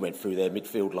 we went through their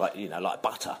midfield like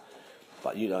butter.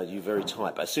 But, you were very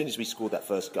tight. But as soon as we scored that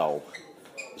first goal,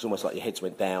 it's almost like your heads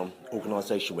went down,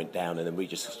 organisation went down, and then we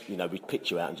just, we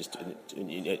picked you out and just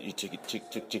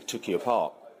took you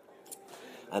apart.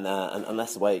 And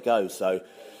that's the way it goes. So,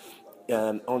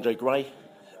 Andre Gray,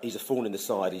 he's a thorn in the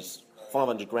side. He's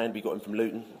 500 grand we got him from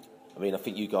Luton. I mean, I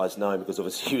think you guys know him because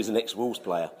obviously he was an ex-Wolves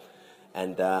player.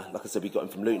 And like I said, we got him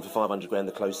from Luton for 500 grand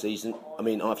the close season. I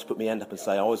mean, I have to put my hand up and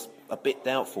say I was a bit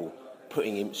doubtful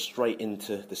putting him straight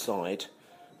into the side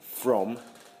from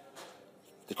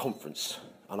the conference.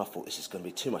 And I thought this is going to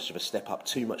be too much of a step up,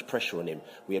 too much pressure on him.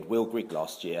 We had Will Grigg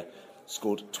last year,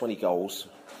 scored 20 goals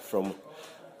from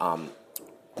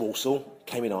Walsall,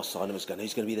 came in our side and was going,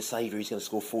 he's going to be the saviour, he's going to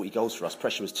score 40 goals for us.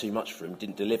 Pressure was too much for him,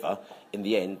 didn't deliver. In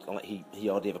the end, like he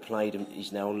hardly ever played, and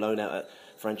he's now on loan out at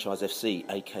Franchise FC,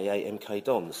 aka MK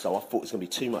Dons. So I thought it was going to be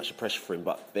too much pressure for him,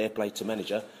 but fair play to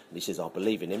manager. And he says, I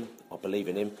believe in him,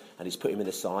 and he's put him in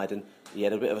the side, and he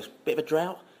had a bit of a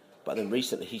drought, but then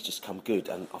recently he's just come good,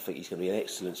 and I think he's going to be an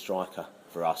excellent striker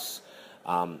for us.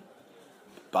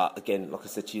 But again, like I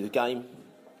said to you, the game,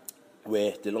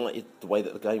 we're delighted the way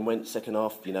that the game went. Second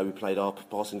half, we played our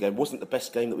passing game. Wasn't the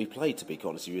best game that we played, to be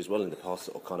honest with you, as well, in the past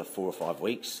sort of kind of 4 or 5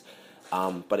 weeks.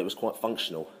 But it was quite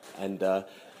functional. And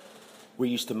we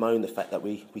used to moan the fact that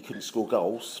we couldn't score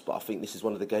goals, but I think this is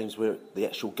one of the games where the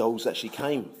actual goals actually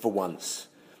came for once.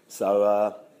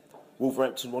 So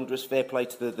Wolverhampton Wanderers, fair play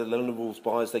to the London Wolves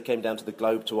buyers. They came down to the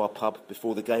Globe, to our pub,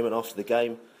 before the game and after the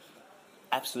game.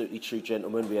 Absolutely true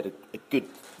gentlemen. We had a good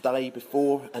day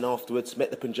before and afterwards.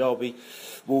 Met the Punjabi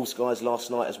Wolves guys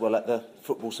last night as well at the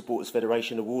Football Supporters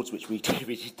Federation Awards, which we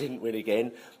didn't win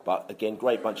again. But again,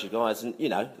 great bunch of guys. And,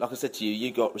 like I said to you,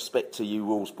 you got respect to you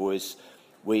Wolves boys.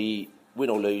 We win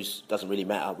or lose, doesn't really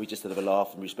matter. We just have a laugh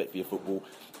and respect for your football.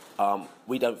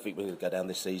 We don't think we're going to go down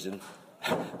this season.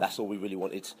 That's all we really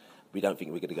wanted. We don't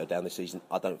think we're going to go down this season.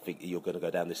 I don't think you're going to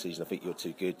go down this season. I think you're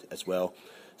too good as well.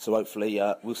 So hopefully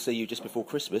we'll see you just before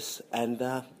Christmas. And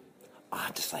I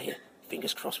have to say it,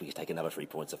 fingers crossed we can take another 3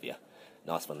 points off you.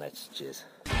 Nice one, lads. Cheers.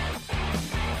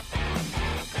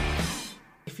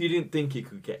 If you didn't think it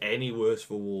could get any worse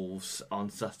for Wolves, on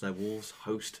Saturday, Wolves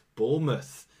host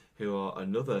Bournemouth, who are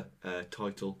another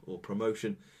title or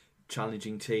promotion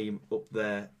challenging team up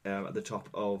there at the top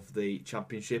of the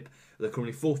Championship. They're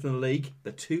currently fourth in the league.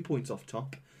 They're 2 points off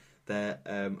top. Their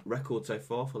record so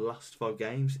far for the last 5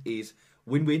 games is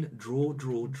win-win, draw.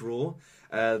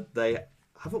 They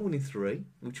haven't won in 3,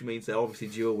 which means they're obviously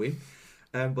due a win.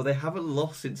 But they haven't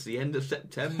lost since the end of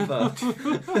September.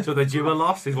 So they're due a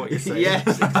loss, is what you're saying? Yes,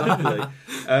 exactly.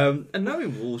 And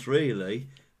knowing Wolves, really,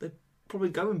 they'd probably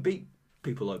go and beat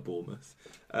people like Bournemouth.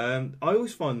 I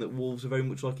always find that Wolves are very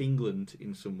much like England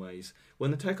in some ways.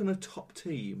 When they take on a top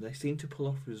team, they seem to pull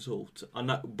off results. And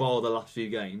that, bar the last few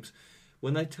games,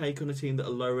 when they take on a team that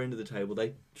are lower end of the table,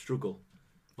 they struggle.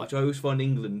 Which I always find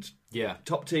England,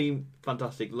 top team,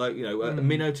 fantastic. A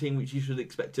minnow team which you should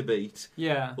expect to beat,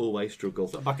 always struggle.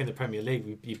 So back in the Premier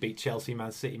League, you beat Chelsea,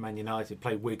 Man City, Man United,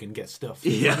 play Wigan, get stuffed.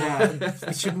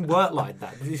 It shouldn't work like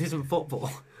that. This isn't football.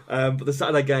 But the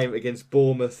Saturday game against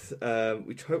Bournemouth,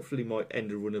 which hopefully might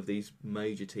end a run of these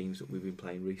major teams that we've been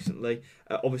playing recently.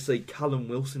 Obviously, Callum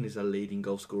Wilson is our leading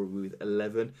goal scorer with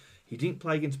 11. He didn't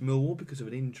play against Millwall because of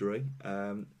an injury,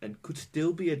 and could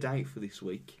still be a doubt for this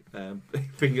week.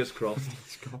 Fingers crossed.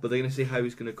 But they're going to see how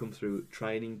he's going to come through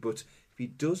training. But if he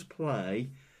does play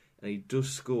and he does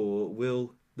score,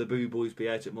 will the Boo Boys be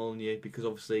out at Molineux? Because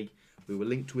obviously we were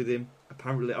linked with him.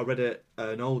 Apparently, I read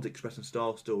an old Express and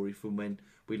Star story from when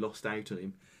we lost out on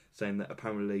him, saying that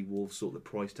apparently Wolves thought the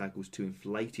price tag was too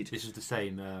inflated. This was the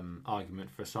same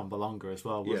argument for Sambalonga as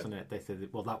well, wasn't it? They said,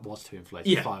 well, that was too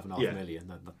inflated, $5.5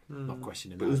 million. Not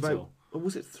questioning that at all.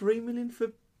 Was it 3 million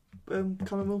for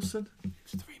Callum Wilson? It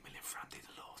was 3 million for Andy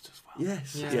the Lord as well.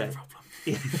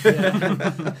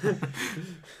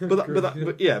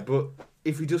 Yes, but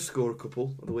if he does score a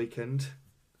couple on the weekend,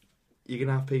 you're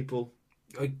gonna have people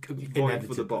vying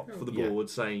for the board,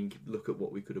 saying, "Look at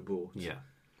what we could have bought." Yeah.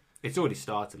 It's already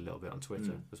started a little bit on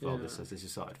Twitter as well. This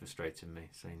has started frustrating me,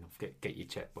 saying, get your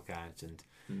checkbook out and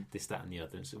this, that and the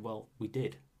other. And so, well, we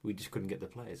did. We just couldn't get the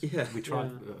players. Yeah. We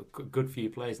tried a good few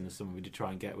players in the summer we did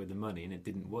try and get with the money, and it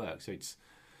didn't work. So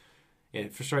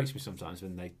it frustrates me sometimes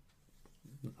when they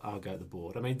argue at the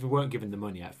board. I mean, we weren't given the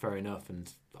money out, fair enough,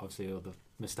 and obviously all the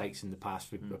mistakes in the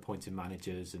past with appointing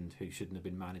managers and who shouldn't have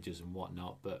been managers and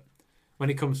whatnot. But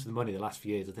when it comes to the money the last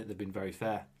few years, I think they've been very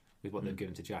fair with what they've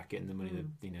given to Jackett and the money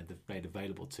they've made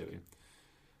available to him.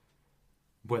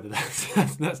 Whether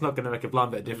that's not going to make a blind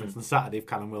bit of difference on Saturday if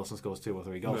Callum Wilson scores 2 or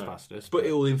 3 goals past us. But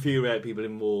it will infuriate people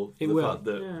even more. Fact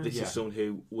that this is someone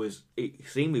who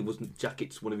seemingly wasn't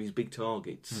Jackett's one of his big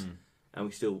targets, and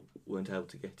we still weren't able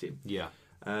to get him. Yeah.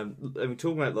 I mean,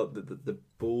 talking about the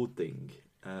board thing,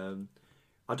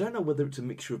 I don't know whether it's a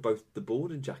mixture of both the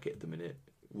board and Jackett at the minute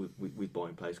with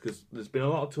buying players, because there's been a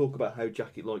lot of talk about how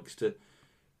Jackett likes to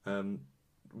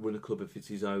run a club if it's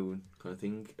his own kind of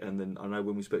thing. And then I know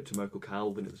when we spoke to Michael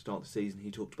Calvin at the start of the season,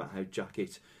 he talked about how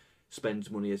Jackett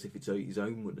spends money as if it's his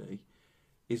own money.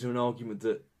 Is there an argument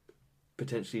that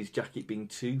potentially is Jackett being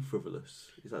too frivolous?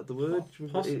 Is that the word?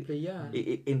 Possibly, yeah.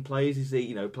 In players, is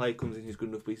he, player comes in, he's good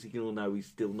enough, but he's going to know he's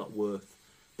still not worth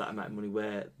that amount of money,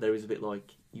 where there is a bit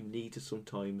like you need to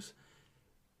sometimes,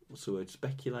 what's the word,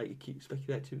 accumulate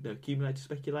to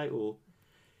speculate, or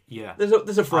Yeah. there's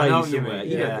a phrase what you somewhere.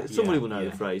 mean. Yeah, somebody will know yeah.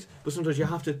 the phrase, but sometimes you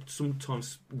have to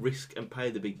sometimes risk and pay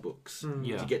the big bucks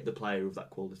Yeah. to get the player of that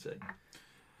quality.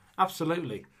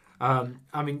 Absolutely.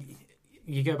 I mean,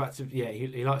 you go back to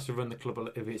he likes to run the club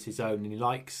if it's his own, and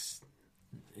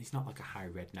he's not like a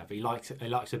Harry Redknapp, but he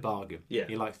likes a bargain. Yeah.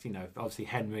 He likes, obviously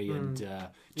Henry and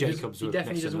Jacobs. He were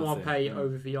definitely next to doesn't want to nothing. pay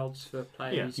over the odds for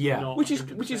players. Yeah. Not Which is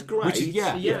 100%. great. Which is,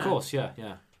 yeah, Yeah. of course,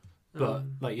 yeah. But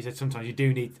like you said, sometimes you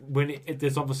do need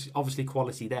there's obviously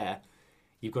quality there.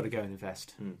 You've got to go and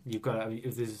invest. You've got to,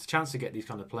 if there's a chance to get these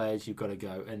kind of players, you've got to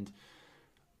go. And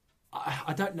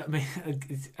I don't know. I mean,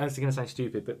 I was going to say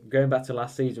stupid, but going back to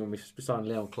last season when we signed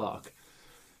Leon Clark,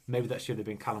 maybe that should have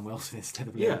been Callum Wilson instead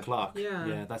of Leon Clark.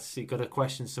 Yeah. That's, you've got to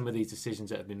question some of these decisions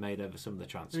that have been made over some of the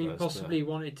transfers. I mean, possibly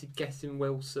wanted to get in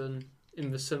Wilson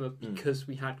in the summer because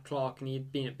we had Clark and he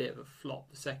had been a bit of a flop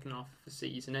the second half of the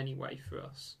season anyway for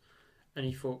us. And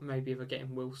he thought maybe if I get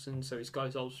him Wilson, so he's got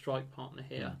his old strike partner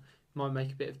here, might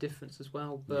make a bit of difference as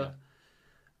well. But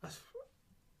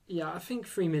I think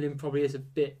 3 million probably is a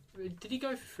bit. Did he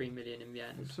go for 3 million in the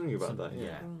end? Something about that, yeah.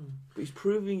 Yeah. But he's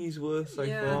proving his worth so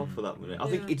far for that money. I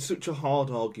think it's such a hard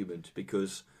argument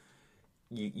because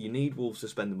you need Wolves to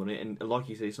spend the money, and like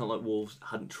you said, it's not like Wolves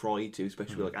hadn't tried to,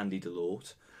 especially with like Andy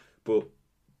Delort. But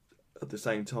at the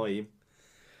same time,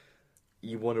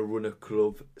 you want to run a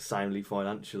club soundly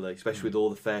financially, especially with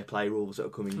all the fair play rules that are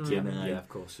coming in now. Yeah, of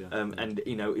course, yeah. And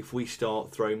if we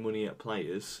start throwing money at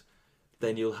players,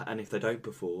 then and if they don't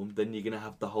perform, then you're going to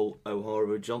have the whole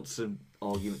O'Hara Johnson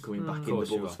argument coming back in the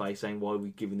ball's face, saying why are we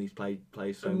giving these players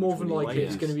so and much more than money likely,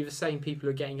 it's wages? going to be the same people who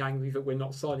are getting angry that we're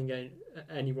not signing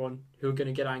anyone, who are going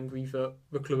to get angry that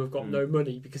the club have got no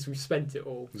money because we've spent it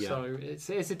all. Yeah. So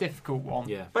it's a difficult one.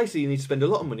 Yeah. Basically, you need to spend a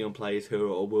lot of money on players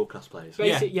who are world class players.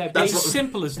 That's as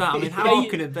simple as that. I mean, how hard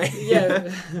can it be?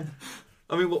 Yeah.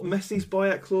 I mean, what Messi's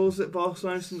buyout clause at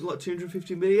Barcelona is like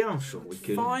 250 million. I'm sure we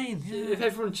could. Fine. If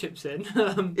everyone chips in,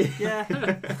 Yeah.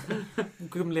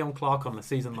 Give him Leon Clark on the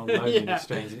season-long loan in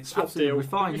exchange. It's Swap absolutely deal.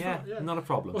 fine. It'll be Yeah, fine, yeah. not a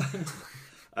problem.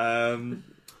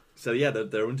 So yeah,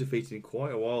 they're undefeated in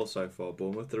quite a while so far.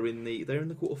 Bournemouth. They're in the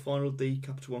quarterfinal of the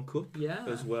Capital One Cup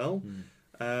as well.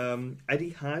 Eddie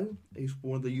Howe is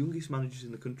one of the youngest managers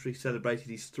in the country. Celebrated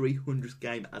his 300th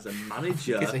game as a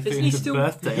manager. Because they Isn't think he it's still-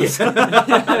 birthday. he's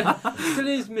still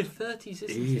in his mid-30s, isn't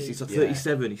he? He's like Yeah.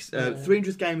 37. He's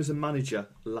 300th game as a manager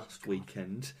last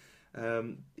weekend.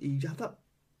 He had that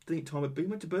time at he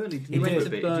went to Burnley. He went for to a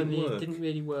bit. Burnley, It it didn't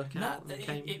really work out.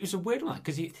 It was a weird one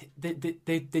because they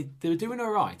were doing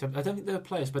all right. I don't think they were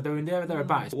players, but they were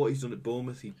thereabouts. What he's done at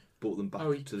Bournemouth, he brought them back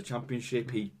to the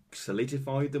Championship. He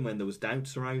solidified them when there was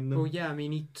doubts around them. Well, yeah, I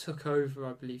mean, he took over,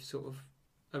 I believe, sort of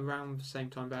around the same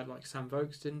time they had like Sam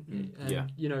Vokes, didn't he? And, yeah.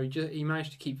 He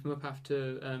managed to keep them up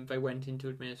after they went into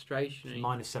administration. And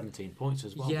Minus 17 points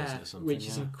as well, wasn't it? Something, which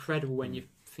is incredible when you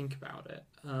think about it.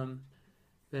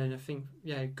 Then I think,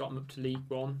 got them up to League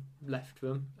One, left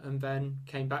them, and then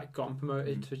came back, got them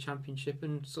promoted to a Championship,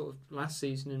 and sort of last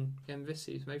season and again this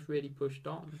season, they've really pushed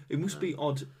on. It must be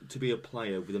odd to be a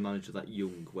player with a manager that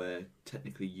young, where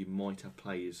technically you might have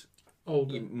players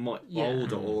Older.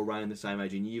 older or around the same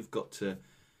age, and you've got to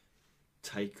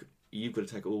take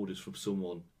orders from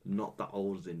someone not that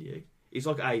older than you. It's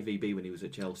like AVB when he was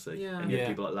at Chelsea, and you had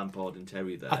people like Lampard and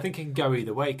Terry there. I think it can go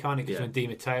either way, can't it? Because Yeah. when Di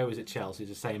Matteo was at Chelsea,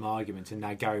 it's the same argument, and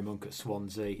now Gary Monk at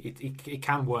Swansea, it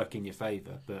can work in your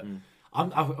favour. But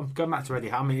I'm going back to Eddie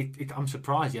Howe. I mean, I'm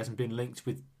surprised he hasn't been linked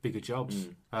with bigger jobs.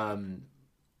 I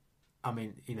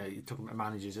mean, you're talking about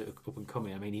managers that are up and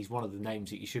coming. I mean, he's one of the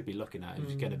names that you should be looking at.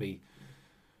 He's going to be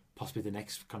possibly the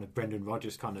next kind of Brendan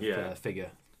Rodgers kind of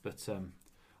figure. But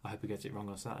I hope he gets it wrong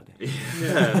on Saturday.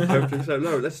 Yeah, hopefully so.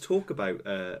 No, let's talk about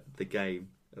the game.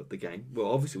 Well,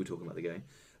 obviously we're talking about the game.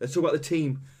 Let's talk about the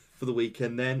team for the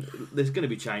weekend then. There's going to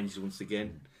be changes once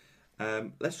again.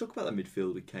 Let's talk about the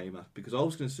midfield we came at, because I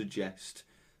was going to suggest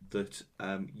that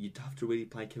you'd have to really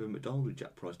play Kevin McDonald with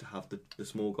Jack Price to have the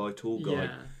small guy, tall guy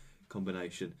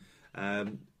combination.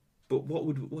 But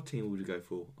what team would you go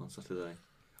for on Saturday?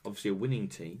 Obviously a winning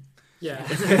team. Yeah.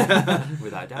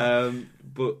 Without doubt.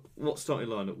 But what starting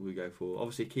lineup would we go for?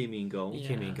 Obviously Akimi in goal. Yeah.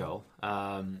 Akimi in goal.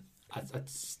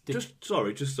 Just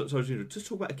talk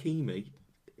about Akimi.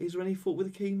 Is there any fault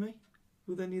with Akimi?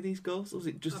 with any of these goals? Or was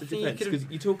it just I the think he defence? could've-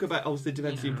 Because you talk about obviously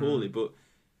defence doing poorly, but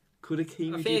could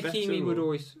Hakimi I do think better? Hakimi would or-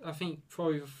 always. I think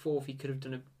probably the fourth he could have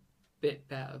done a bit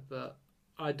better, but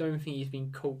I don't think he's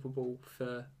been culpable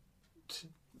for.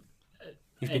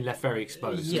 He's been left very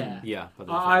exposed. Yeah. by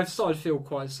the I've defence. started to feel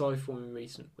quite sorry for him in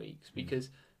recent weeks because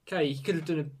okay, he could have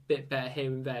done a bit better here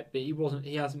and there, but he wasn't.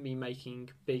 He hasn't been making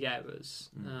big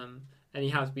errors, and he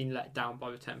has been let down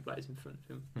by the 10 players in front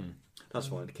of him. That's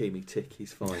fine. Hakimi tick.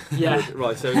 He's fine. Yeah. Good.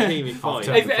 Right. So Hakimi fine.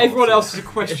 Everyone else is a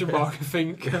question mark, I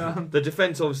think. The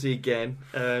defence, obviously, again,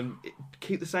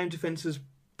 keep the same defence as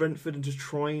Brentford and just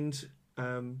try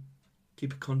and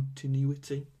keep a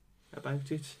continuity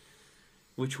about it,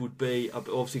 which would be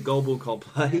obviously Goldball can't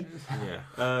play,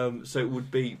 Yeah. so it would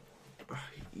be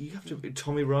you have to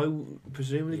Tommy Rowe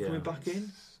presumably coming back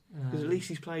in because at least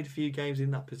he's played a few games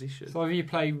in that position. So either you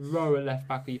play Rowe at left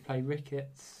back or you play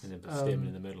Ricketts. And then put Stearman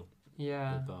in the middle.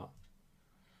 Yeah. With Bart.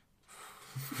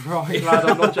 Right, glad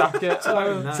I'm not jacket.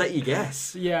 Take your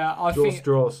guess. Yeah, I think.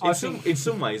 straws. In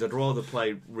some ways, I'd rather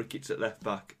play Ricketts at left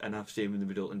back and have Stearman in the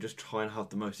middle and just try and have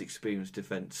the most experienced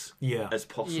defence Yeah. as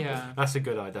possible. Yeah. That's a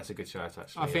good idea. That's a good shout,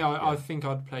 actually. I think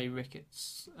I'd play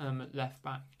Ricketts at left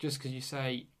back just because you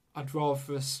say I'd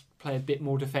rather us play a bit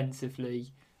more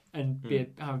defensively and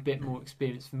have a bit more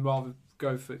experience than rather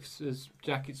go for, as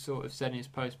Jacket sort of said in his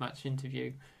post-match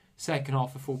interview, second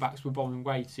half the full-backs were bombing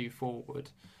way too forward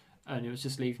and it was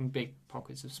just leaving big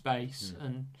pockets of space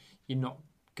and you're not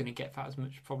going to get that as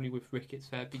much probably with Ricketts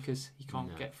there because he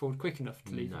can't get forward quick enough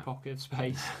to leave a pocket of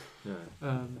space.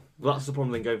 No. Well, that's the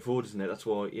problem then going forward, isn't it? That's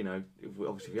why,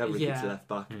 obviously if you have Ricketts at left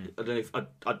back, I don't know if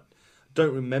I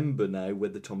don't remember now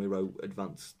whether Tommy Rowe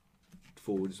advanced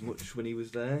forward as much when he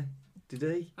was there. Did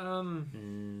he?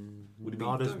 Would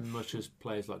not as much as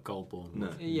players like Goldborn. No.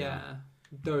 Yeah.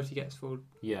 Doherty gets forward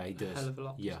Yeah, he a does. hell of a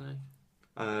lot, doesn't he?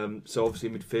 So obviously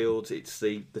midfield, it's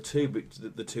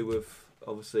the two of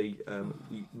obviously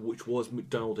which was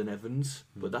McDonald and Evans,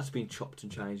 but that's been chopped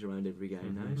and changed around every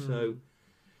game now. So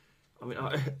I mean,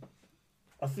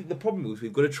 I think the problem is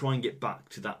we've got to try and get back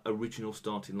to that original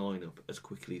starting lineup as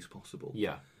quickly as possible.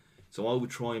 Yeah. So I would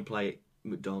try and play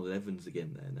McDonald and Evans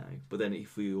again there now. But then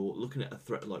if we were looking at a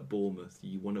threat like Bournemouth,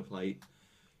 you want to play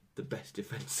the best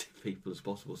defensive people as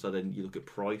possible. So then you look at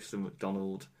Price and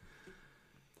McDonald.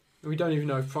 We don't even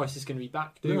know if Price is going to be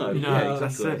back, do No, we? yeah,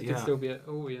 that's exactly. it, Could still be at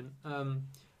Orient.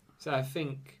 So I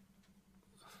think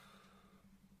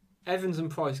Evans and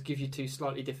Price give you two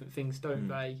slightly different things, don't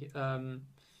they?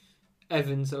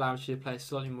 Evans allows you to play a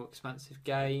slightly more expansive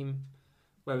game,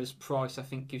 whereas Price, I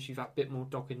think, gives you that bit more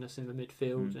doggedness in the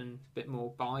midfield and a bit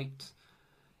more bite.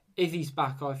 If he's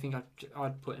back, I think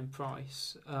I'd put in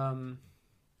Price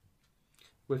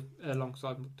with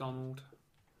alongside McDonald.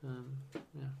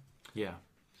 Yeah.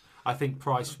 I think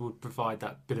Price would provide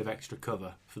that bit of extra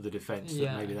cover for the defence.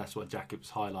 Yeah. Maybe that's what Jacket was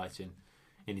highlighting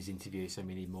in his interview. So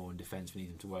we need more in defence. We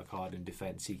need them to work hard in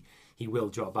defence. He will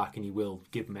drop back and he will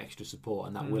give them extra support,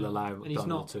 and that will allow And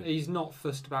McDonald to. he's not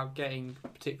fussed about getting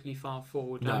particularly far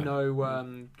forward. No. I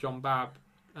know John Babb.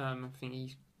 I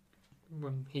think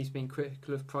when he's been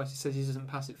critical of Price, he says he doesn't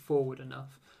pass it forward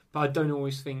enough. But I don't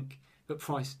always think that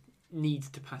Price needs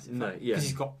to pass it forward because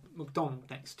he's got McDonald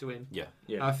next to him. Yeah.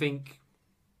 I think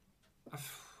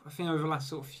over the last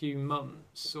sort of few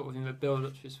months, sort of in the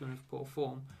build-up to his poor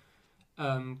form,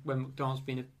 when McDonald's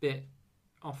been a bit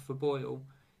off the boil,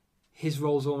 his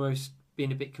role's almost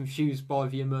been a bit confused by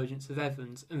the emergence of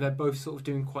Evans, and they're both sort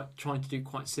of trying to do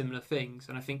quite similar things.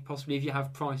 And I think possibly if you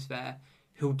have Price there,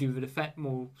 he'll do the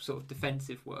more sort of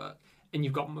defensive work, and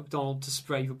you've got McDonald to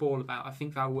spray the ball about. I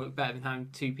think that'll work better than having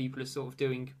two people are sort of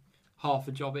doing half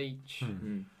a job each.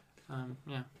 And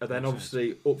then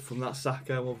obviously up from that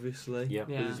Sacco, obviously, Yeah.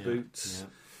 with his boots.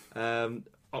 Yeah.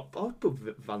 I'd put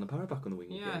Van der Parra back on the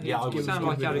wing again. I it would sounded give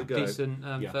like he had a it a go.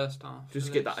 decent first half. Just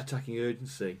to get that attacking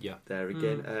urgency there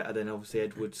again. And then obviously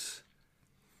Edwards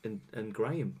and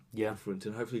Graham in front,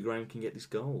 and hopefully Graham can get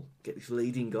this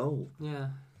leading goal. Yeah.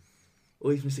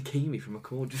 Or even Sakimi from a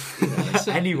corner. Just,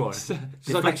 Anyone. like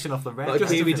Deflection off the red. Like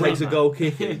Sakimi takes a goal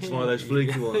kick and it's one of those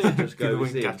fluky ones that just The goes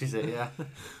wing in. catches it,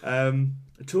 yeah.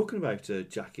 Talking about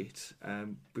Jacket,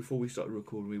 before we started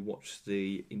recording, we watched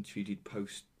the interview he did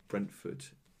post Brentford.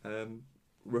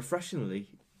 Refreshingly,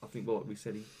 I think what we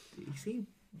said, he seemed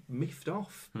miffed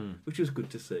off, which was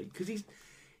good to see because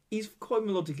he's quite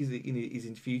melodic in his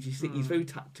interviews. He's very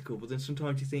tactical, but then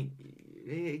sometimes you think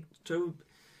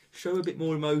show a bit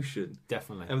more emotion.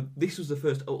 Definitely. And this was the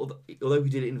first, although he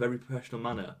did it in a very professional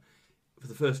manner, for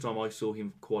the first time I saw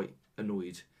him quite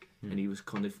annoyed, and he was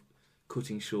kind of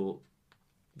cutting short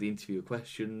the interviewer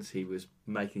questions. He was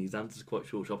making his answers quite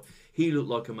short, sharp. He looked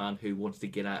like a man who wanted to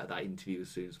get out of that interview as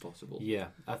soon as possible. Yeah,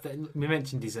 we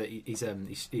mentioned his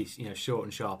short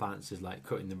and sharp answers, like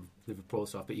cutting the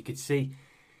reports off. But you could see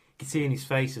in his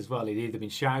face as well. He'd either been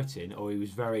shouting or he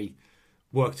was very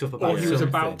worked up about. Or he was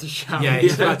about to shout. Yeah, he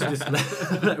was about to just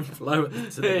let him flow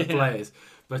to the players.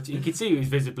 But you could see he was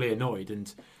visibly annoyed,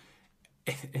 and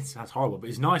it sounds horrible, but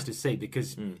it's nice to see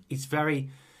because he's very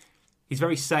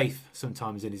safe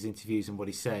sometimes in his interviews and what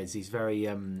he says. He's very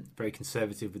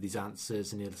conservative with his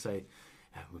answers, and he'll say,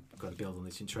 we've got to build on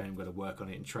this in training, we've got to work on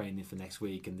it in training for next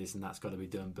week, and this and that's got to be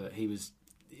done. But he was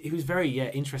very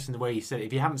interesting the way he said it.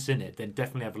 If you haven't seen it, then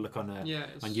definitely have a look on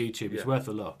YouTube. It's worth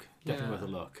a look. Definitely worth a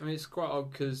look. I mean, it's quite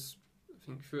odd because I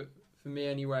think for me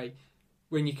anyway,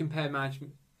 when you compare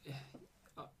management,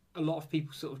 a lot of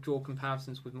people sort of draw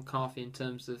comparisons with McCarthy in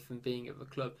terms of them being at the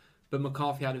club. But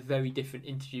McCarthy had a very different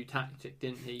interview tactic,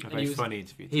 didn't he? Very funny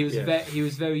interview. He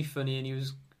was very funny,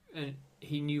 and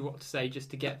he knew what to say just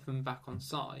to get them back on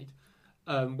side.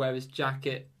 Whereas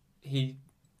Jackett, he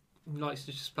likes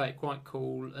to just play it quite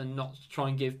cool and not try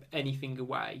and give anything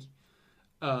away,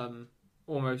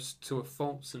 almost to a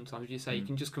fault. Sometimes you say he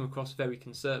can just come across very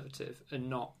conservative and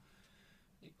not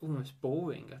almost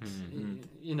boring.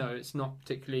 It's not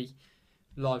particularly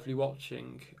lively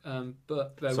watching,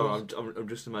 but I'm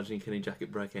just imagining Kenny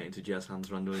Jackett break out into jazz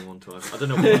hands randomly one time. I don't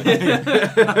know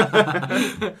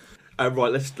why.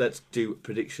 Right, let's do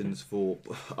predictions for.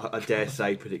 I dare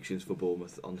say predictions for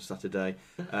Bournemouth on Saturday.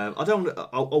 I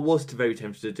was very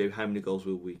tempted to do how many goals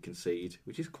will we concede,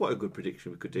 which is quite a good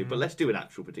prediction we could do. But let's do an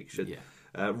actual prediction. Yeah.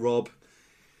 Rob,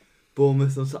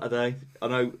 Bournemouth on Saturday. I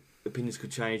know opinions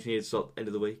could change near the end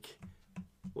of the week.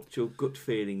 What's your gut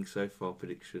feeling so far?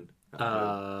 Prediction.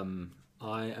 I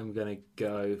am going to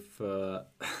go for.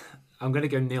 I'm going to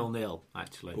go 0-0.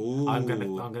 Actually, Ooh. I'm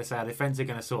going to say our defence are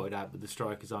going to sort it out, but the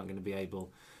strikers aren't going to be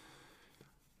able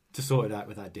to sort it out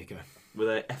without Dicko. With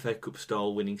a FA Cup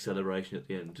style winning celebration at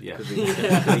the end. Yeah,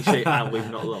 and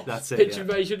we've not lost. That's it. Pitch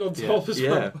invasion on top as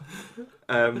well.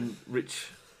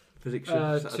 Rich prediction.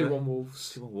 2-1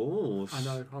 Wolves. 2-1 Wolves. I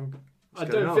know. I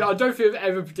going don't feel I've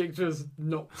ever predicted us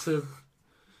not to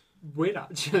win.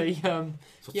 Actually,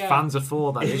 fans are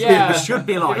for that. Yeah. It should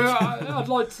be like. I'd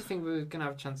like to think we're going to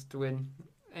have a chance to win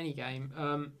any game.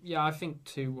 I think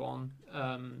 2-1.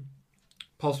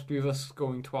 Possibly with us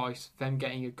scoring twice, them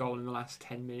getting a goal in the last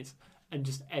 10 minutes, and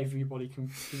just everybody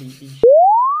completely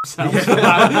themselves.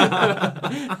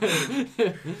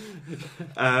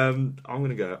 I'm going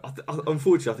to go.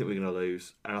 Unfortunately, I think we're going to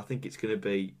lose, and I think it's going to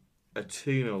be a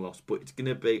 2-0 loss, but it's going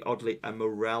to be oddly a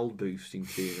morale boosting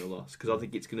 2-0 loss because I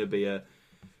think it's going to be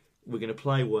we're going to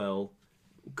play well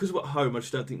because we're at home. I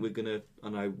just don't think we're going to. I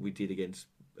know we did against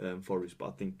Forest, but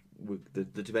I think the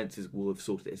defences will have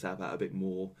sorted this out a bit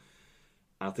more.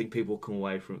 I think people will come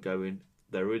away from it going,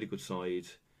 they're a really good side.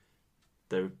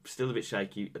 They're still a bit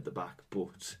shaky at the back,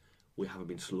 but we haven't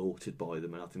been slaughtered by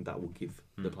them, and I think that will give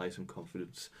the players some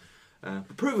confidence.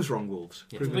 But prove us wrong, Wolves.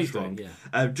 Yeah, prove us wrong.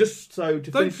 Yeah. Just so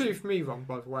to Don't finish, prove me wrong,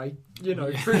 by the way.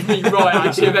 Prove me right,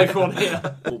 actually, of everyone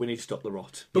here. well, we need to stop the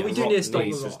rot. But we do need to stop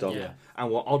needs the to rot. stop. Yeah.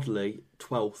 And we're oddly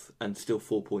 12th and still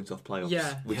 4 points off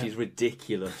playoffs, which is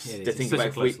ridiculous. Yeah, to think about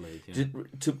if league,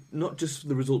 not just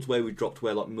the results where we dropped,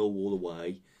 where like Millwall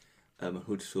away.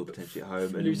 Huddersfield potentially at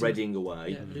home, and Reading away.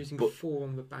 Yeah, losing 4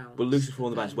 on the bounce. But losing 4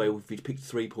 on the bounce, where if we picked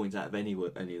 3 points out of any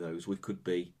of those, we could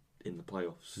be in the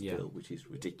playoffs still, which is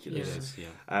ridiculous.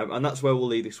 And that's where we'll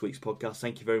leave this week's podcast.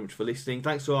 Thank you very much for listening.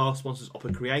 Thanks to our sponsors,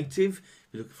 Opera Creative. If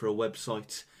you're looking for a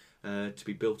website to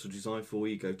be built or designed for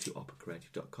you, go to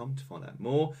operacreative.com to find out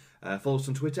more. Follow us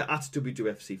on Twitter at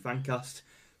WWFC Fancast,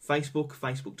 Facebook,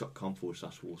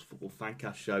 facebook.com/Wolves Football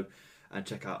Fancast Show. And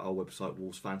check out our website,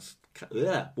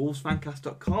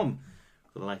 wolvesfancast.com,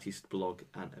 for the latest blog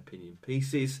and opinion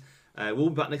pieces. We'll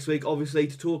be back next week, obviously,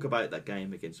 to talk about that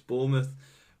game against Bournemouth,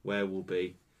 where we'll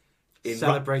be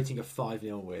celebrating a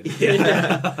 5-0 win.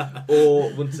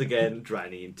 Or, once again,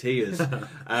 drowning in tears.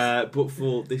 But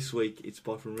for this week, it's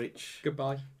bye from Rich.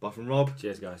 Goodbye. Bye from Rob.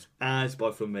 Cheers, guys. And it's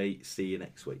bye from me. See you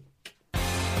next week.